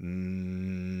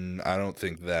 I don't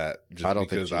think that. Just I don't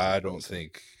think because she's I innocent. don't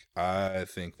think. I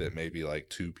think that maybe like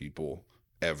 2 people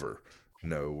ever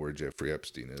know where Jeffrey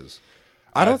Epstein is.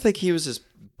 I don't think he was as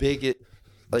big. He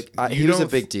You was a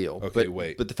don't big deal. Okay, but,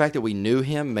 wait. But the fact that we knew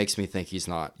him makes me think he's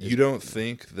not. You don't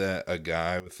think that a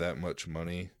guy with that much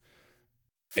money,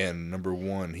 and number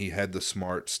one, he had the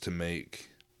smarts to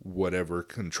make whatever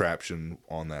contraption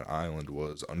on that island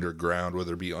was underground,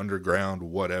 whether it be underground,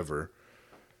 whatever.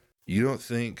 You don't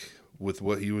think with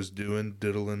what he was doing,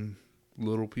 diddling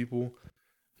little people,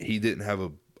 he didn't have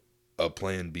a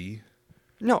plan B?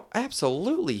 No,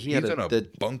 absolutely. He He's had in a the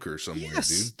bunker somewhere,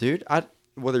 yes, dude. dude.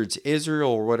 Whether it's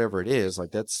Israel or whatever it is,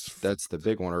 like that's the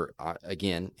big one, or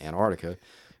again Antarctica.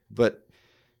 But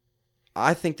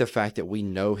I think the fact that we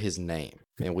know his name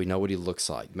and we know what he looks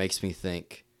like makes me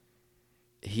think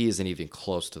he isn't even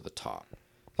close to the top.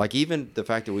 Like even the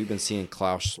fact that we've been seeing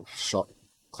Klaus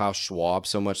Schwab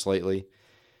so much lately.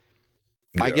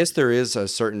 I Yeah. guess there is a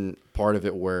certain part of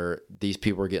it where these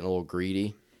people are getting a little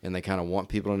greedy and they kind of want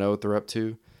people to know what they're up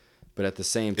to. But at the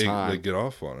same They time, get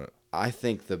off on it. I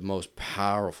think the most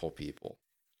powerful people,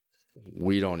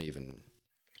 we don't even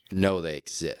know they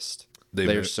exist.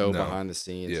 They're so behind the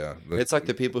scenes. Yeah. It's like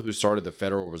the people who started the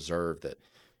Federal Reserve that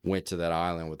went to that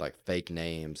island with like fake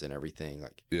names and everything.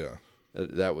 Like Yeah.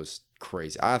 that was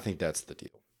crazy. I think that's the deal.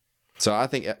 So I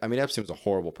think, I mean, Epstein was a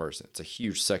horrible person. It's a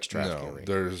huge sex trafficking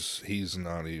No, ring. he's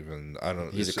not even. I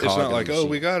don't. He's a It's cog not in the like, oh,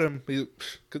 we machine. got him.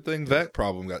 Good thing that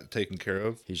problem got taken care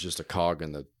of. He's just a cog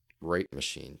in the rape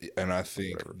machine. And I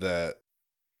think Whatever. that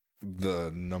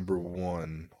the number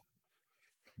one,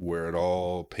 where it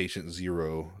all patient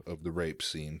zero of the rape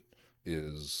scene,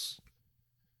 is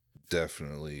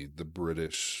definitely the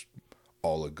British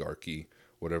oligarchy,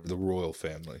 whatever, the royal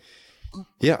family.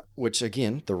 Yeah, which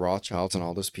again, the Rothschilds and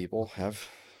all those people have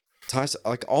ties.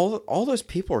 Like all those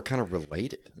people are kind of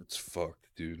related. It's fucked,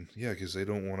 dude. Yeah, because they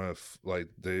don't want to like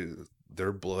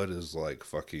their blood is like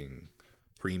fucking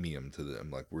premium to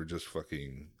them. Like we're just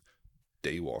fucking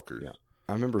daywalkers. Yeah.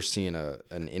 I remember seeing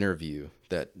an interview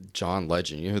that John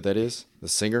Legend, you know who that is? The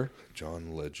singer?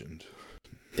 John Legend.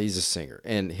 He's a singer.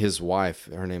 And his wife,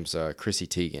 her name's Chrissy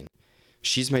Teigen.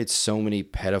 She's made so many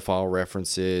pedophile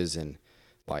references and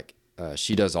like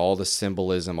she does all the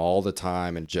symbolism all the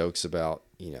time and jokes about,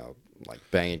 like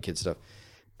banging kids stuff.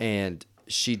 And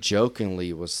she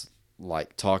jokingly was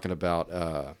like talking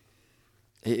about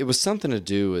it was something to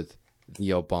do with the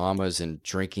Obamas and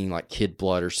drinking like kid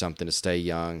blood or something to stay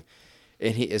young.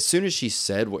 And as soon as she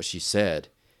said what she said,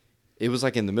 it was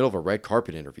like in the middle of a red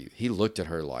carpet interview. He looked at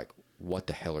her like, "What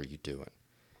the hell are you doing?"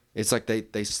 It's like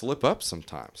they slip up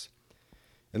sometimes.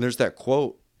 And there's that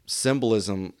quote,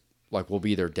 symbolism like will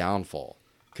be their downfall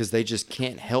because they just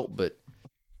can't help but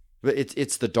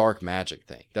it's the dark magic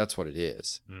thing. That's what it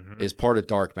is. Mm-hmm. Is part of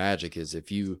dark magic is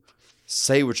if you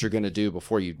say what you're going to do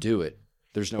before you do it,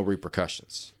 there's no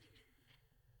repercussions.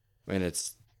 And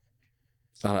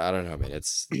I don't know, man.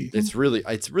 It's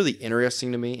really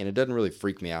interesting to me, and it doesn't really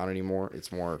freak me out anymore.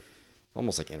 It's more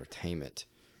almost like entertainment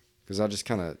because I just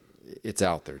kind of it's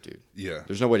out there, dude. Yeah,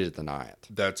 There's no way to deny it.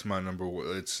 that's my number one.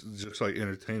 It's just like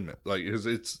entertainment. Like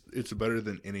it's better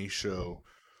than any show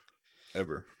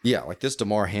ever. Yeah, like this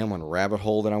Damar Hamlin rabbit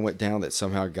hole that I went down that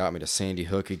somehow got me to Sandy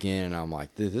Hook again, and I'm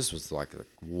like, this was like a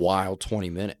wild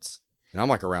 20 minutes, and I'm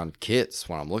like around kids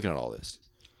when I'm looking at all this.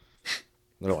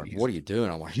 They're like, "What are you doing?"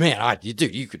 I'm like, "Man,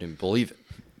 dude, you couldn't believe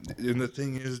it." And the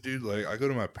thing is, dude, like I go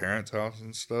to my parents' house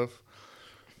and stuff,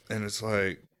 and it's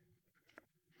like,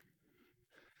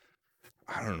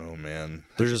 I don't know, man.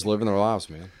 They're just living their lives,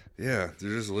 man. Yeah,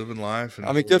 they're just living life, and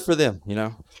I mean, good for them,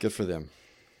 good for them.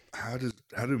 how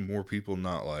do more people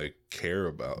not like care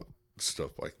about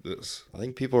stuff like this? I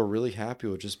think people are really happy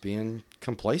with just being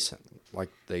complacent. Like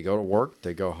they go to work,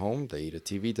 they go home, they eat a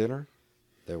TV dinner,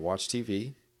 they watch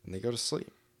TV, and they go to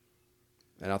sleep.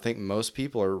 And I think most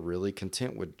people are really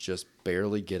content with just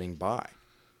barely getting by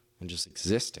and just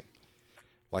existing.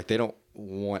 Like they don't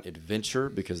want adventure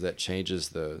because that changes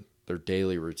their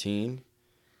daily routine.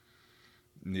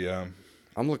 Yeah,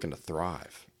 I'm looking to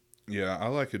thrive. yeah, I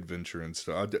like adventure and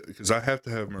stuff because I have to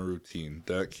have my routine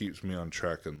that keeps me on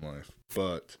track in life.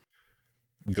 But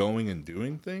going and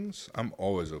doing things, I'm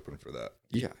always open for that.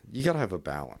 Yeah, you got to have a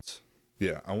balance.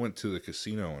 Yeah, I went to the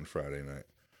casino on Friday night.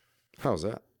 How's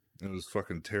that? It was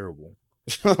fucking terrible.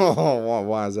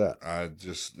 Why is that?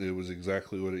 It was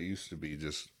exactly what it used to be.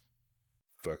 Just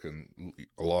fucking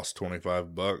I lost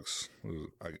 $25.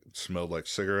 I smelled like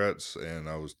cigarettes and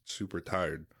I was super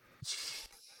tired.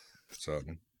 So,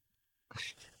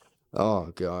 Oh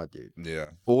God, dude. yeah.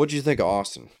 Well, what did you think of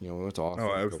Austin? We went to Oh, Austin.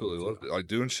 I absolutely loved it. Like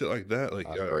doing shit like that. Like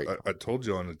Great. I told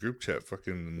you on the group chat,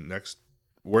 fucking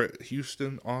where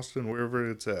Houston, Austin, wherever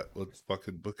it's at, let's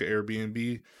fucking book an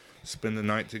Airbnb, spend the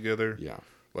night together. Yeah.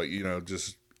 Like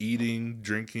just eating,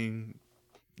 drinking.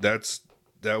 That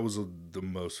was the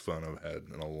most fun I've had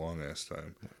in a long ass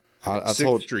time. I Sixth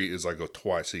told Street is like a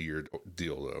twice a year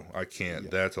deal though. I can't. Yeah.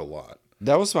 That's a lot.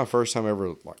 that was my first time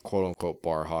ever like quote unquote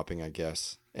bar hopping, I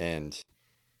guess, and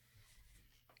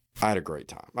I had a great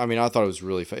time. I mean, I thought it was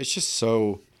really fun. It's just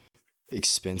so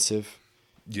expensive.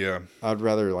 Yeah, I'd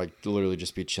rather like literally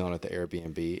just be chilling at the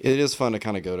Airbnb. It is fun to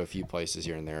kind of go to a few places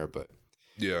here and there, but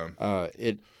yeah,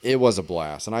 it was a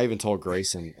blast. And I even told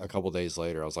Grayson a couple days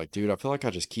later, I was like, dude, I feel like I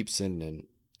just keep sending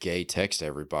gay text to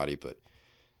everybody, but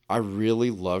I really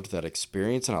loved that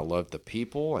experience and I loved the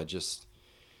people. I just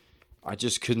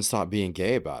couldn't stop being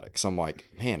gay about it because I'm like,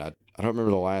 man, I don't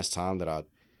remember the last time that I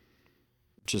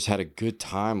just had a good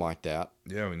time like that.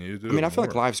 yeah. We need to do. I mean, it I feel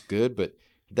like more. life's good, but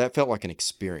that felt like an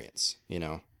experience, Yeah,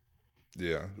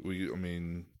 I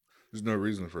mean, there's no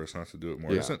reason for us not to do it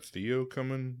more. Yeah. Isn't Theo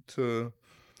coming to?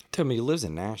 Tell me, he lives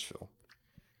in Nashville.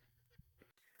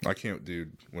 I can't,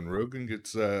 dude. When Rogan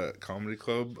gets that comedy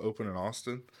club open in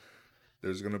Austin,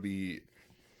 there's gonna be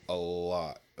a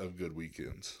lot of good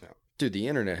weekends. Yeah. Dude, the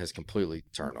internet has completely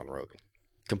turned on Rogan.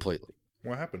 Completely.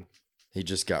 What happened? He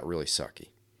just got really sucky.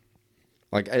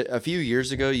 Like a few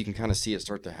years ago, you can kind of see it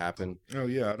start to happen. Oh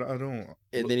yeah, I don't.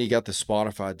 And then he got the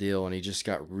Spotify deal, and he just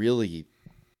got really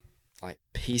like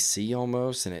PC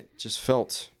almost, and it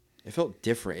felt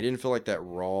different. It didn't feel like that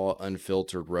raw,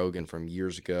 unfiltered Rogan from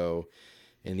years ago.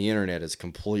 And the internet is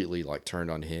completely like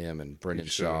turned on him and Brendan He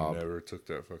should have Schaub. never took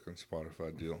that fucking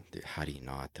Spotify deal. Dude, how do you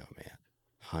not though, man?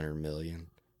 100 million.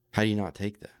 How do you not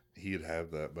take that? He'd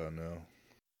have that by now.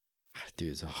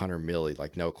 Dude, it's 100 million,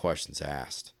 like no questions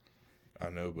asked. I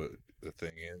know, but the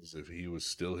thing is, if he was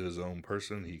still his own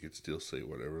person, he could still say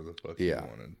whatever the fuck Yeah. he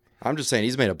wanted. I'm just saying,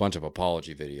 he's made a bunch of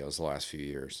apology videos the last few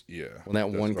years. Yeah. When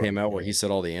that one came out where he said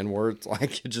all the N words,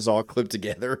 like it just all clipped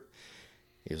together.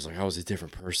 He was like, I was a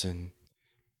different person.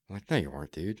 I'm like, no, you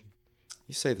weren't, dude.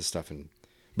 You say this stuff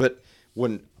but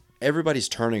when everybody's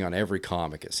turning on every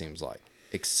comic, it seems like,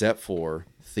 except for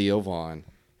Theo Von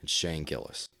and Shane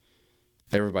Gillis.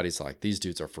 Everybody's like, these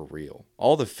dudes are for real.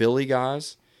 All the Philly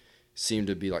guys seem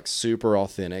to be like super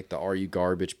authentic. The Are You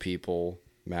Garbage people,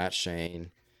 Matt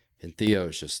Shane, and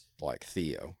Theo's just like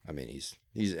Theo. I mean, he's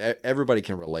everybody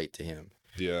can relate to him.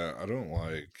 Yeah, I don't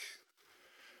like.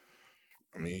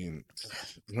 I mean,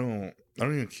 I don't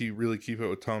even keep up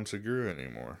with Tom Segura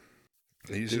anymore.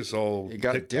 He's just all. It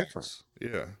got different.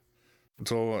 Yeah,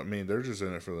 that's all. I mean, they're just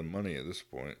in it for the money at this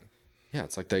point. Yeah,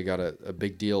 it's like they got a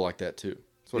big deal like that too.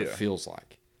 That's what it feels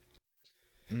like.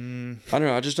 I don't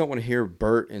know. I just don't want to hear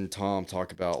Bert and Tom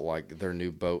talk about like their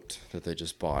new boat that they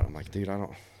just bought. I'm like, dude, I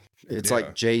don't. It's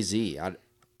like Jay-Z.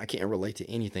 I can't relate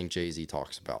to anything Jay-Z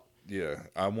talks about. Yeah,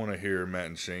 I want to hear Matt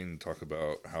and Shane talk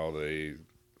about how they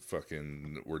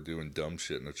fucking were doing dumb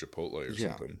shit in a Chipotle or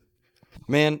something.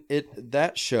 Man,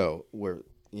 that show where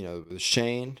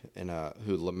Shane and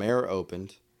who Lamar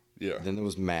opened. Yeah. Then there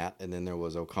was Matt, and then there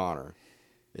was O'Connor,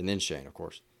 and then Shane, of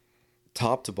course.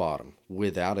 Top to bottom,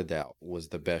 without a doubt, was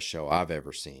the best show I've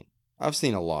ever seen. I've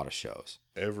seen a lot of shows.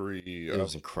 It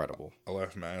was incredible. I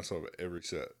laughed my ass off at every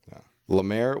set. Yeah.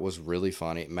 Lamar was really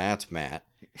funny. Matt's Matt.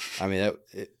 I mean,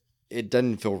 it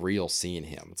doesn't feel real seeing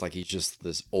him. It's like he's just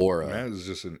this aura. Matt is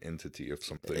just an entity of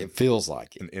something. It feels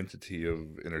like it. An entity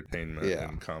of entertainment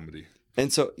and comedy.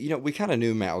 And so, we kind of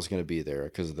knew Matt was going to be there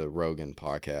because of the Rogan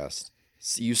podcast.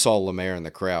 So you saw Lamar in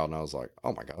the crowd, and I was like,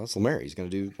 oh my God, that's Lamar. Is he going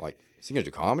to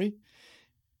do comedy?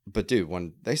 But dude,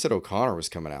 when they said O'Connor was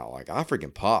coming out, like I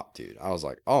freaking popped, dude. I was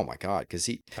like, oh my God, because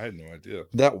I had no idea.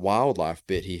 That wildlife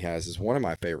bit he has is one of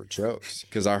my favorite jokes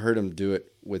because I heard him do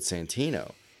it with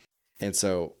Santino. And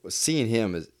so seeing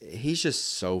him, he's just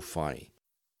so funny.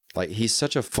 Like he's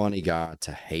such a funny guy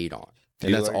to hate on.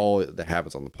 And that's all that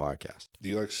happens on the podcast. Do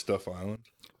you like Stuff Island?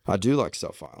 I do like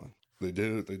Stuff Island. They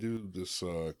do this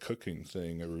cooking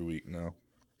thing every week now.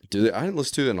 I didn't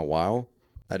listen to it in a while.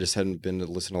 I just hadn't been to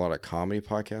listen to a lot of comedy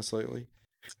podcasts lately.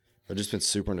 I've just been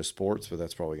super into sports, but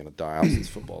that's probably going to die out since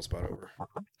football's about over.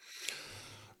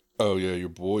 Oh, yeah, your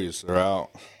boys are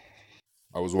out.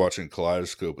 I was watching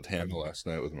Kaleidoscope with Hannah last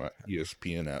night with my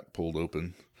ESPN app pulled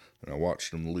open, and I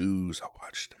watched them lose. I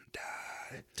watched them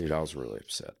die. Dude, I was really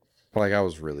upset. Like, I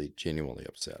was really genuinely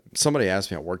upset. Somebody asked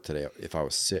me at work today if I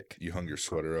was sick. You hung your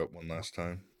sweater up one last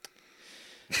time?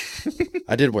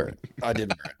 I did wear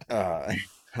it.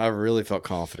 I really felt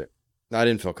confident. I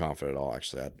didn't feel confident at all,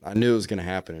 actually. I knew it was going to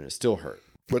happen, and it still hurt.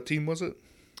 What team was it?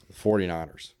 The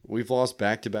 49ers. We've lost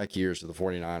back-to-back years to the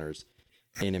 49ers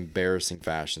in embarrassing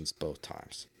fashions both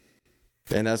times.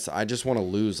 And I just want to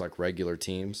lose like regular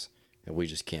teams, and we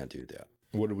just can't do that.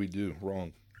 What do we do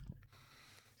wrong?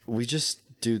 We just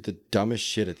do the dumbest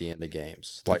shit at the end of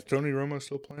games. Like is Tony Romo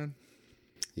still playing?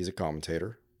 He's a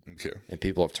commentator. Okay. And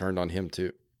people have turned on him,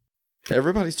 too.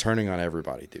 Everybody's turning on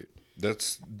everybody, dude.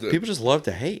 People just love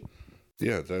to hate.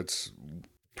 Yeah, that's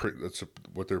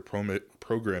what they're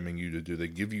programming you to do. They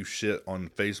give you shit on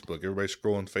Facebook. Everybody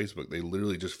scroll on Facebook. They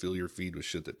literally just fill your feed with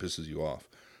shit that pisses you off,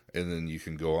 and then you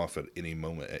can go off at any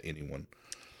moment at anyone.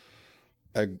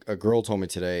 A girl told me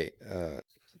today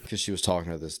because she was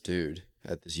talking to this dude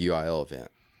at this UIL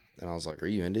event, and I was like, "Are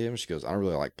you into him?" She goes, "I don't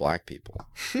really like black people,"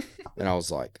 and I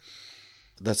was like,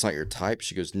 "That's not your type."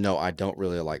 She goes, "No, I don't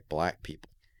really like black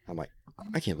people." I'm like,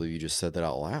 I can't believe you just said that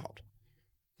out loud.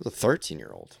 It was a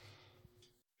 13-year-old.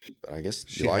 But I guess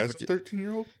she has a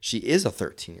 13-year-old? She is a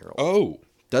 13-year-old. Oh.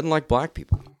 Doesn't like black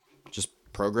people. Just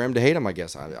programmed to hate them, I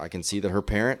guess. I can see that her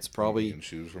parents probably... And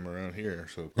she was from around here,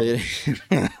 so...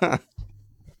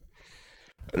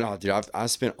 No, dude, I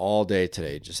spent all day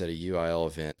today just at a UIL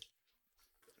event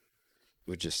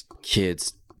with just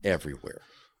kids everywhere.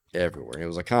 Everywhere. And it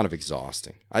was like kind of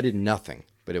exhausting. I did nothing,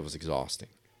 but it was exhausting.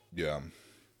 Yeah.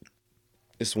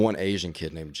 This one Asian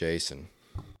kid named Jason,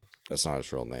 that's not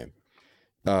his real name,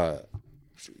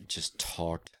 just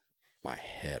talked my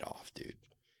head off, dude.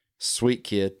 Sweet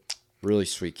kid. Really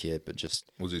sweet kid, but just,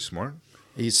 Was he smart?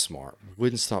 he's smart.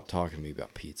 Wouldn't stop talking to me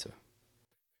about pizza.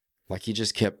 Like, he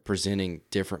just kept presenting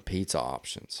different pizza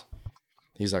options.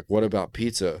 He's like, what about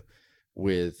pizza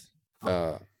with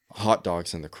hot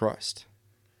dogs in the crust?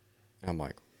 I'm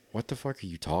like, what the fuck are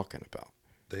you talking about?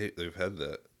 They've had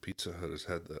that. Pizza Hut has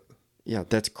had that. Yeah,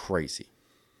 that's crazy.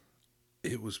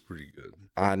 It was pretty good.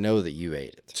 I know that you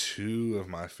ate it. Two of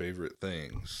my favorite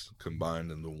things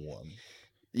combined into one.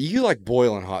 You like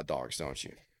boiling hot dogs, don't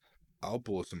you? I'll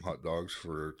boil some hot dogs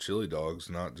for chili dogs,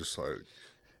 not just like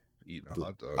eating a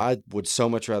hot dog. I would so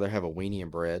much rather have a weenie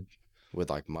and bread with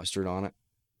like mustard on it.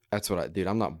 That's what dude,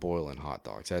 I'm not boiling hot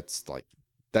dogs.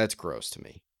 That's gross to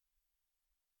me.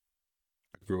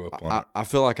 I grew up on it. I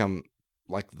feel like I'm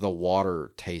like the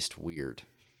water tastes weird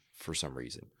for some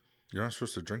reason. You're not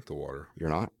supposed to drink the water. You're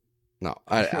not? No.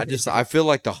 I feel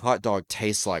like the hot dog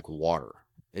tastes like water.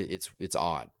 It's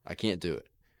odd. I can't do it.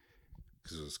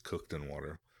 Because it's cooked in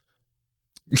water.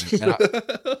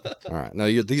 All right.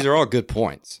 No, these are all good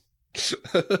points.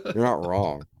 You're not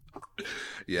wrong.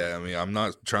 Yeah, I mean, I'm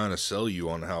not trying to sell you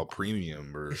on how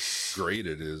premium or great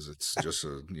it is. It's just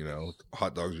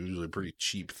hot dogs are usually a pretty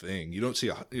cheap thing. You don't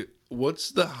see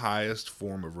what's the highest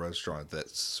form of restaurant that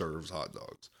serves hot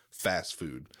dogs? Fast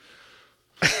food.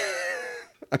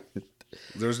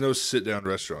 There's no sit-down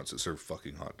restaurants that serve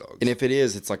fucking hot dogs. And if it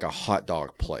is, it's like a hot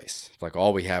dog place. Like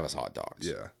all we have is hot dogs.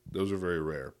 Yeah, those are very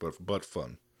rare, but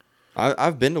fun.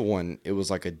 I've been to one. It was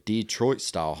like a Detroit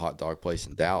style hot dog place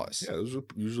in Dallas. Yeah, those are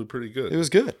usually pretty good. It was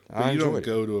good. But you don't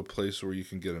go to a place where you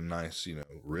can get a nice,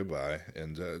 ribeye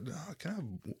and can I have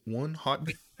one hot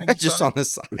dog? Just on the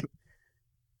side.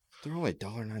 They're only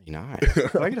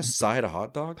 $1.99. Can I get a side of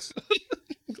hot dogs?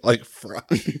 Like fries.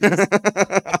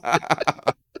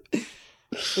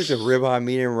 Like a ribeye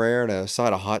medium rare and a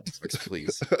side of hot dogs,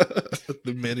 please.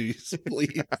 The minis,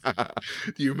 please.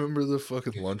 Do you remember the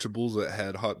fucking Lunchables that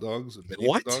had hot dogs? Mini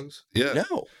What? Hot dogs? Yeah.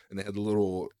 No. And they had the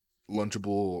little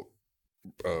Lunchable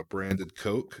branded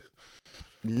Coke.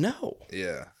 No.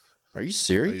 Yeah. Are you I used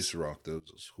serious? to rock those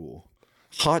at school.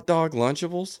 Hot dog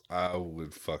Lunchables? I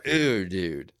would fucking... Ew,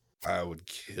 dude. I would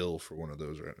kill for one of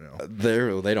those right now.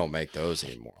 They don't make those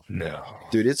anymore. No.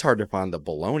 Dude, it's hard to find the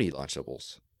bologna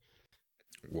Lunchables.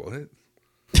 What?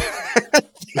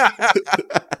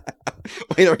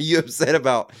 Wait, are you upset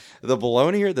about the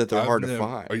bologna or that they're hard to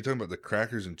find? Are you talking about the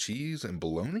crackers and cheese and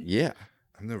bologna? Yeah.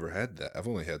 I've never had that. I've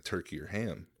only had turkey or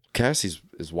ham. Cassie's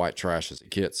is white trash as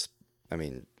it gets. I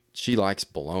mean, she likes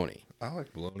bologna. I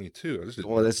like bologna too.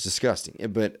 Well, that's disgusting.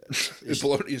 But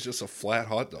bologna is just a flat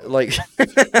hot dog. Like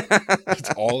That's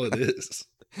all it is.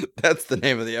 That's the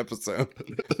name of the episode.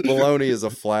 Bologna is a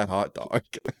flat hot dog.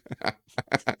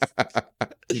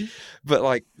 But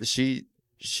like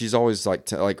she's always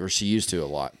like or she used to a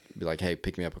lot. Be like, hey,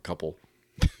 pick me up a couple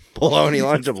bologna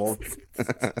Lunchables.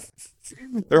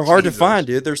 They're hard to find,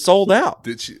 dude. They're sold out.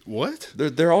 Did she? What?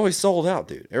 They're always sold out,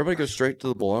 dude. Everybody goes straight to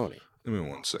the bologna. Give me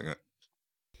 1 second.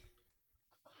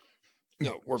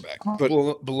 No, we're back. But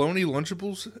bologna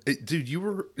Lunchables, dude, you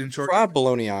were in charge. Fried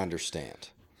bologna, I understand.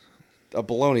 A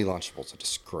bologna Lunchable's a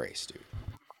disgrace, dude.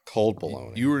 Cold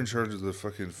bologna. You were in charge of the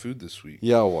fucking food this week.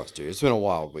 Yeah, I was, dude. It's been a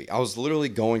wild week. I was literally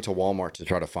going to Walmart to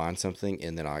try to find something,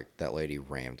 and then that lady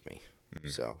rammed me. Mm-hmm.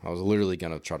 So I was literally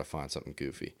gonna try to find something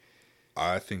goofy.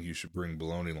 I think you should bring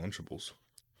bologna Lunchables.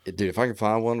 Dude, if I can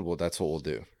find one, well, that's what we'll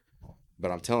do.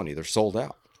 But I'm telling you, they're sold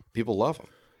out. People love them.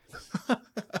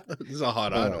 This is a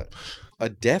hot item. A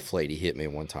deaf lady hit me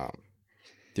one time.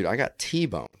 Dude, I got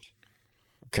T-boned.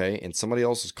 Okay? In somebody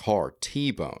else's car,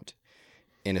 T-boned.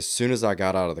 And as soon as I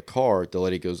got out of the car, the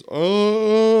lady goes,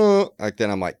 oh, like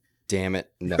then I'm like, damn it,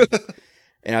 no.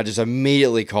 And I just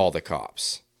immediately called the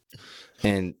cops.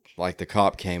 And like the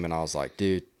cop came and I was like,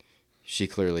 dude, she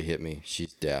clearly hit me.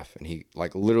 She's deaf. And he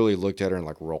like literally looked at her and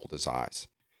like rolled his eyes.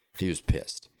 He was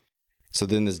pissed. So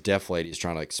then this deaf lady is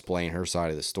trying to explain her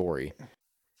side of the story.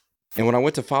 And when I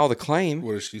went to file the claim,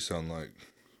 What does she sound like?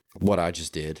 what I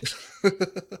just did.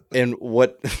 And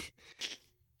what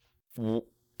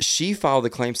she filed the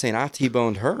claim saying I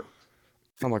T-boned her.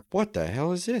 I'm like, what the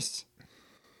hell is this?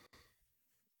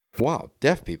 Wow,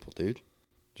 deaf people, dude.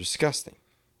 Disgusting.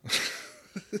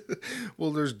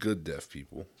 Well, there's good deaf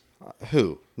people.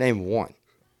 Who? Name one.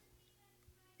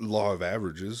 Law of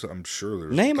averages, I'm sure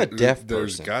there's... Name a deaf person.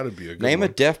 There's got to be a good Name one.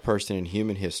 a deaf person in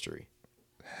human history.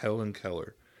 Helen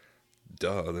Keller.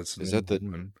 Duh, that's... Is that the...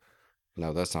 woman.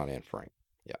 No, that's not Anne Frank.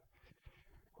 Yeah.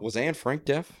 Was Anne Frank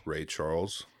deaf? Ray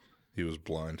Charles. He was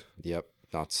blind. Yep,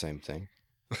 not the same thing.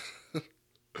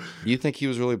 You think he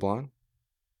was really blind?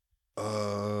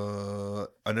 I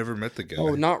never met the guy.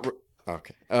 Oh, not...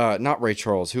 Okay. Not Ray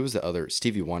Charles. Who was the other?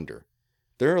 Stevie Wonder.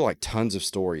 There are like tons of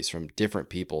stories from different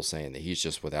people saying that he's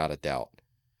just without a doubt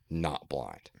not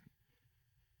blind.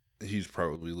 He's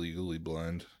probably legally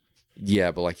blind.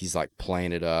 Yeah, but like he's like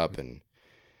playing it up but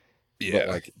Yeah.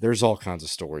 like there's all kinds of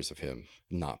stories of him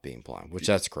not being blind, which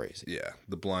that's crazy. Yeah.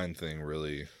 The blind thing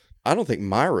really. I don't think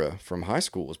Myra from high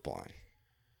school was blind.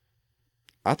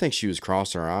 I think she was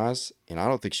crossing her eyes, and I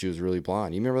don't think she was really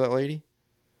blind. You remember that lady?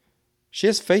 She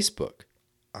has Facebook.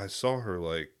 I saw her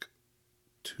like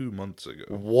 2 months ago.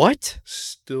 What?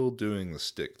 Still doing the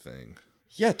stick thing.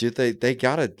 Yeah, dude, they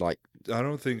gotta like. I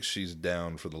don't think she's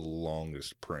down for the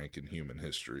longest prank in human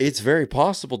history. It's very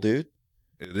possible, dude.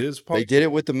 It is possible. They did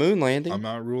it with the moon landing. I'm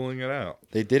not ruling it out.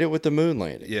 They did it with the moon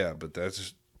landing. Yeah, but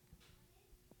that's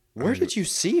Where did you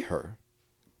see her?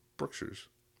 Brookshire's.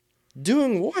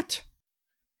 Doing what?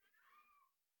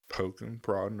 Poking,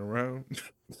 prodding around.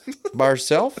 By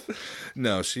herself?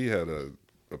 No, she had a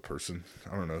person.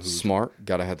 I don't know who. Smart.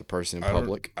 Gotta have the person in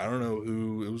public. I don't know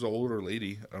who. It was an older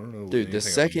lady. I don't know. Dude, the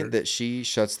second that she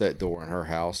shuts that door in her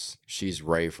house, she's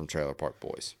Ray from Trailer Park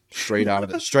Boys. Straight out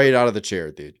of the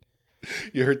chair, dude.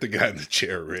 You hurt the guy in the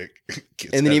chair, Rick.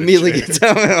 And then he immediately gets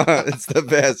out. It's the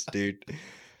best, dude.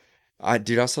 I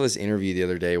saw this interview the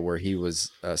other day where he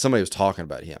was somebody was talking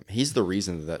about him. He's the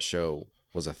reason that show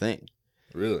was a thing.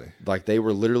 Really? Like they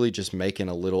were literally just making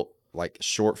a little like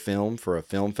short film for a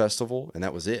film festival, and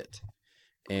that was it.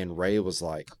 And Ray was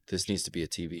like, "This needs to be a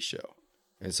TV show,"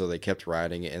 and so they kept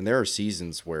writing it. And there are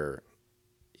seasons where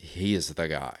he is the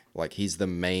guy, like he's the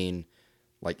main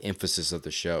like emphasis of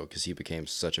the show because he became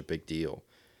such a big deal.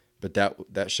 But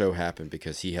that show happened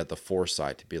because he had the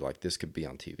foresight to be like, "This could be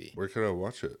on TV." Where could I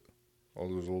watch it? All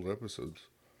those old episodes.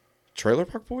 Trailer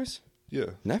Park Boys?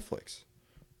 Yeah. Netflix.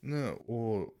 No,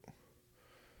 well,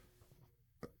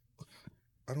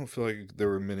 I don't feel like there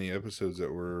were many episodes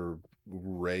that were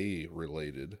Ray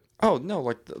related. Oh no,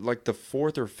 like the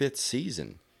fourth or fifth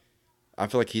season. I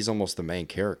feel like he's almost the main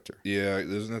character. Yeah,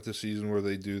 isn't that the season where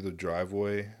they do the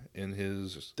driveway in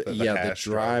his The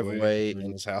driveway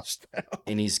in his house now?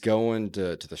 And he's going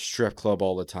to the strip club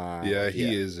all the time. Yeah,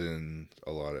 he is in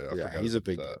a lot of. He's a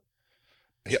big.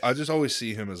 I just always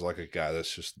see him as like a guy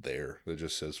that's just there that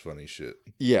just says funny shit.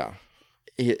 Yeah,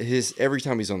 his every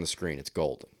time he's on the screen, it's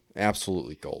golden,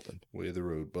 absolutely golden. Way of the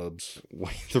road, bubs.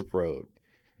 Way of the road.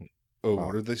 Oh,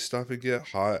 what did they stop and get?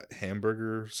 Hot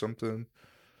hamburger or something?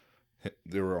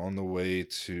 They were on the way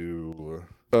to.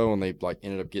 Oh, and they like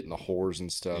ended up getting the whores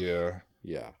and stuff. Yeah.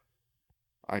 Yeah.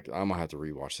 I'm gonna have to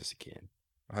rewatch this again.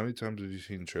 How many times have you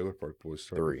seen Trailer Park Boys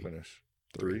start 3. to finish?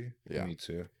 3? Yeah. Me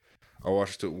too. I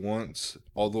watched it once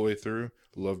all the way through.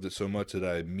 Loved it so much that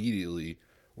I immediately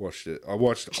watched it. I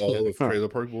watched all of Trailer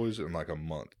Park Boys in like a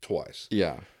month, twice.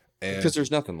 Yeah. And because there's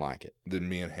nothing like it. Then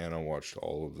me and Hannah watched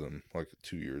all of them like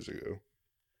 2 years ago.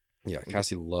 Yeah,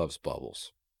 Cassie loves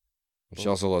Bubbles. She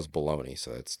also loves bologna,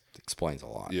 so it explains a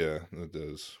lot. Yeah, it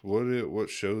does. What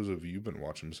shows have you been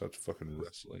watching besides fucking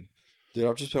wrestling? Dude,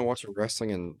 I've just been watching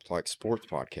wrestling and like sports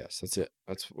podcasts. That's it.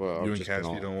 That's what You and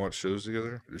Cassie don't watch shows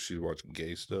together? Does she watch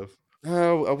gay stuff?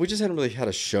 We just hadn't really had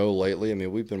a show lately. I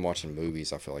mean, we've been watching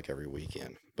movies, I feel like, every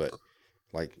weekend. But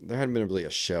like there hadn't been really a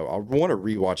show. I want to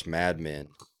rewatch Mad Men,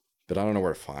 but I don't know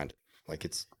where to find it. Like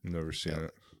it's Never seen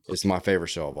it. It's my favorite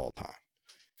show of all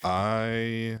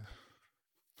time.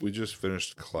 We just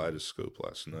finished Kaleidoscope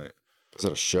last night. Is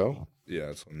it a show? Yeah,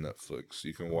 it's on Netflix.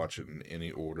 You can watch it in any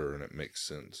order and it makes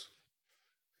sense.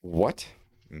 What?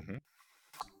 Mm-hmm.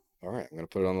 All right, I'm gonna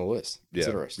put it on the list. It's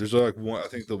interesting. There's like one. I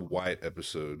think the white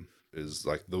episode is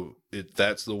like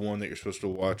that's the one that you're supposed to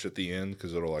watch at the end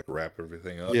because it'll like wrap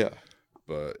everything up. Yeah.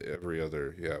 But every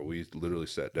other, we literally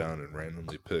sat down and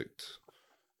randomly picked.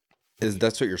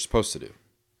 That's what you're supposed to do?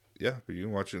 Yeah, but you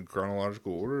can watch it in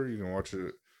chronological order. You can watch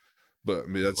it, but I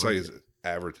mean that's like it's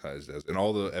advertised as, and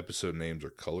all the episode names are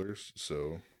colors.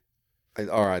 So,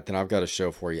 all right, then I've got a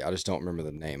show for you. I just don't remember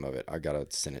the name of it. I gotta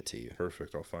send it to you.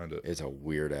 Perfect, I'll find it. It's a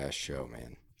weird ass show,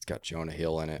 man. It's got Jonah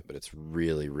Hill in it, but it's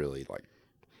really, really like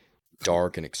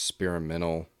dark and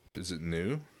experimental. Is it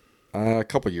new? A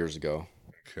couple years ago.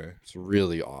 Okay, it's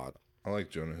really odd. I like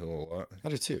Jonah Hill a lot. I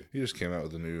do too. He just came out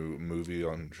with a new movie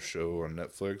show on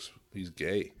Netflix. He's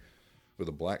gay with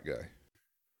a black guy.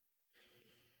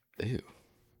 Ew.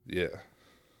 Yeah.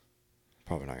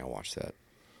 Probably not gonna watch that.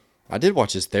 I did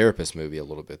watch his therapist movie a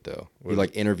little bit though. He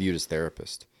like interviewed his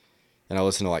therapist, and I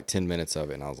listened to like 10 minutes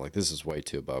of it, and I was like, "This is way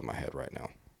too above my head right now.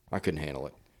 I couldn't handle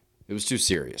it. It was too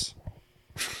serious.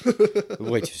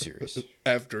 Way too serious."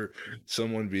 After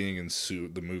someone being in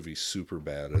the movie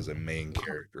Superbad as a main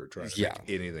character, trying to make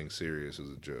anything serious as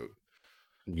a joke.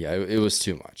 Yeah, it was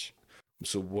too much.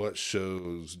 So, what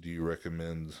shows do you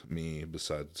recommend me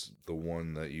besides the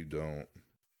one that you don't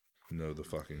know the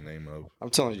fucking name of? I'm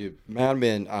telling you, Mad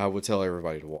Men, I would tell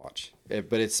everybody to watch.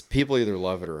 But it's people either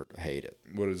love it or hate it.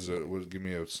 What is it? Give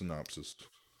me a synopsis.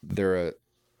 They're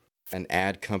an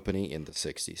ad company in the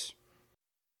 60s.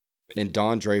 And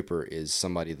Don Draper is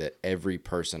somebody that every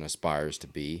person aspires to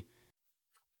be.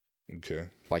 Okay.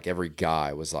 Like every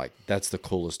guy was like, that's the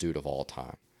coolest dude of all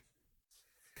time.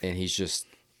 And he's just,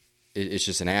 it's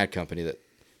just an ad company that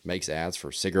makes ads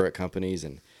for cigarette companies.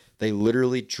 And they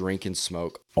literally drink and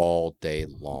smoke all day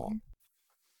long.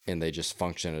 And they just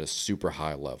function at a super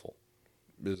high level.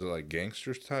 Is it like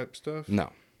gangsters type stuff?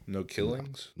 No. No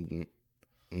killings?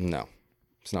 No.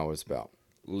 It's not what it's about.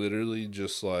 Literally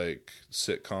just like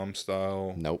sitcom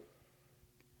style? Nope.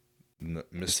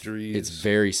 Mysteries? It's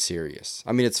very serious.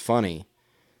 I mean, it's funny,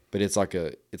 but it's like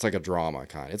a drama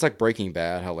kind. It's like Breaking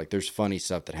Bad, how like there's funny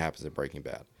stuff that happens in Breaking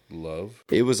Bad. Love?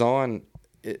 It was on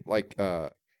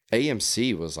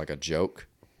AMC was like a joke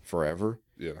forever.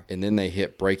 Yeah. And then they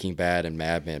hit Breaking Bad and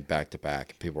Mad Men back to back,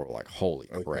 and people were like, "Holy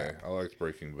crap!" Okay, I liked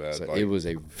Breaking Bad. So like, it was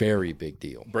a very big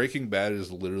deal. Breaking Bad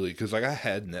is literally because like I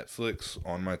had Netflix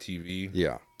on my TV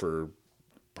Yeah. for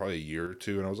probably a year or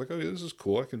two, and I was like, "Oh, yeah, this is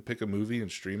cool. I can pick a movie and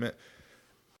stream it."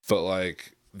 But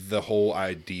like the whole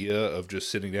idea of just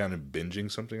sitting down and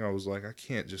binging something, I was like, I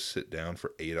can't just sit down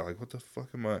for 8 hours. Like, what the fuck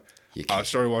am I? I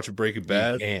started watching Breaking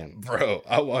Bad. Bro,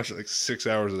 I watched like 6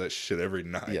 hours of that shit every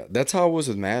night. Yeah, that's how it was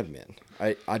with Mad Men.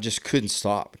 I just couldn't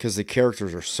stop because the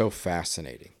characters are so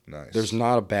fascinating. Nice. There's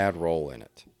not a bad role in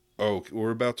it. Oh,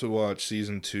 we're about to watch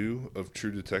season 2 of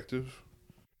True Detective.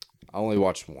 I only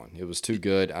watched one. It was too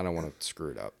good. I don't want to screw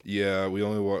it up. Yeah, we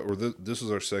only watch. This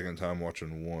is our second time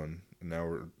watching 1. Now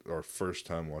we're our first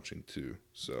time watching 2.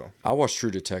 So I watched True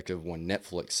Detective when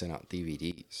Netflix sent out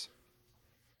DVDs.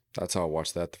 That's how I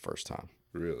watched that the first time.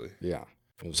 really, Yeah,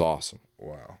 it was awesome.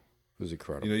 wow. It was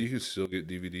incredible. You know, you can still get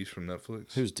DVDs from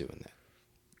Netflix. Who's doing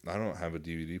that? I don't have a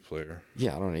DVD player.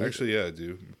 Yeah, I don't either. Actually, yeah, I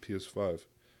do. PS5.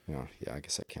 Yeah, I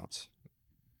guess that counts.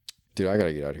 Dude, I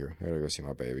gotta get out of here. I gotta go see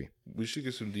my baby. We should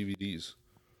get some DVDs.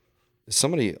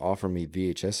 Somebody offered me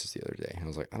VHSs the other day, and I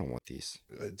was like, I don't want these.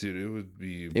 Dude, it would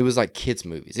be. It was like kids'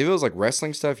 movies. If it was like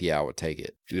wrestling stuff, yeah, I would take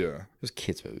it. Yeah. It was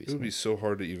kids' movies. It would be so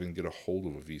hard to even get a hold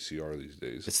of a VCR these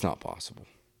days. It's not possible.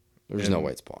 There's no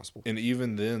way it's possible. And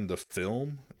even then, the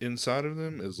film inside of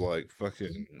them is like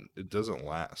fucking. It doesn't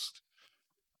last.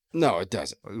 No, it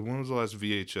doesn't. Like, when was the last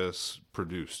VHS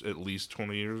produced? At least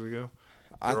 20 years ago?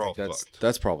 I They're all think fucked.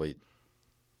 that's probably.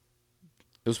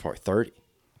 It was probably 30.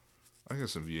 I got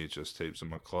some VHS tapes in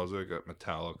my closet. I got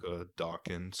Metallica,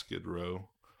 Dawkins, Skid Row.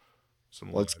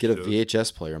 Let's get a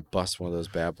VHS player and bust one of those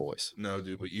bad boys. No,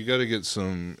 dude, but you got to get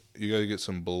some. You got to get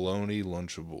some bologna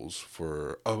Lunchables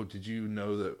for. Oh, did you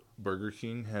know that Burger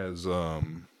King has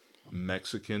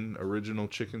Mexican original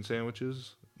chicken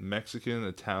sandwiches? Mexican,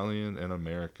 Italian, and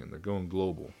American. They're going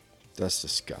global. That's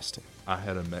disgusting. I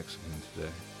had a Mexican today.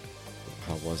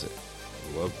 How was it?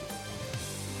 Loved it.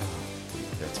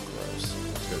 That's gross.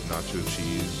 It's got nacho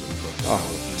cheese and fucking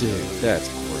Oh, dude, that's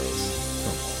gross.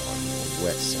 Come on,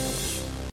 wet sandwich.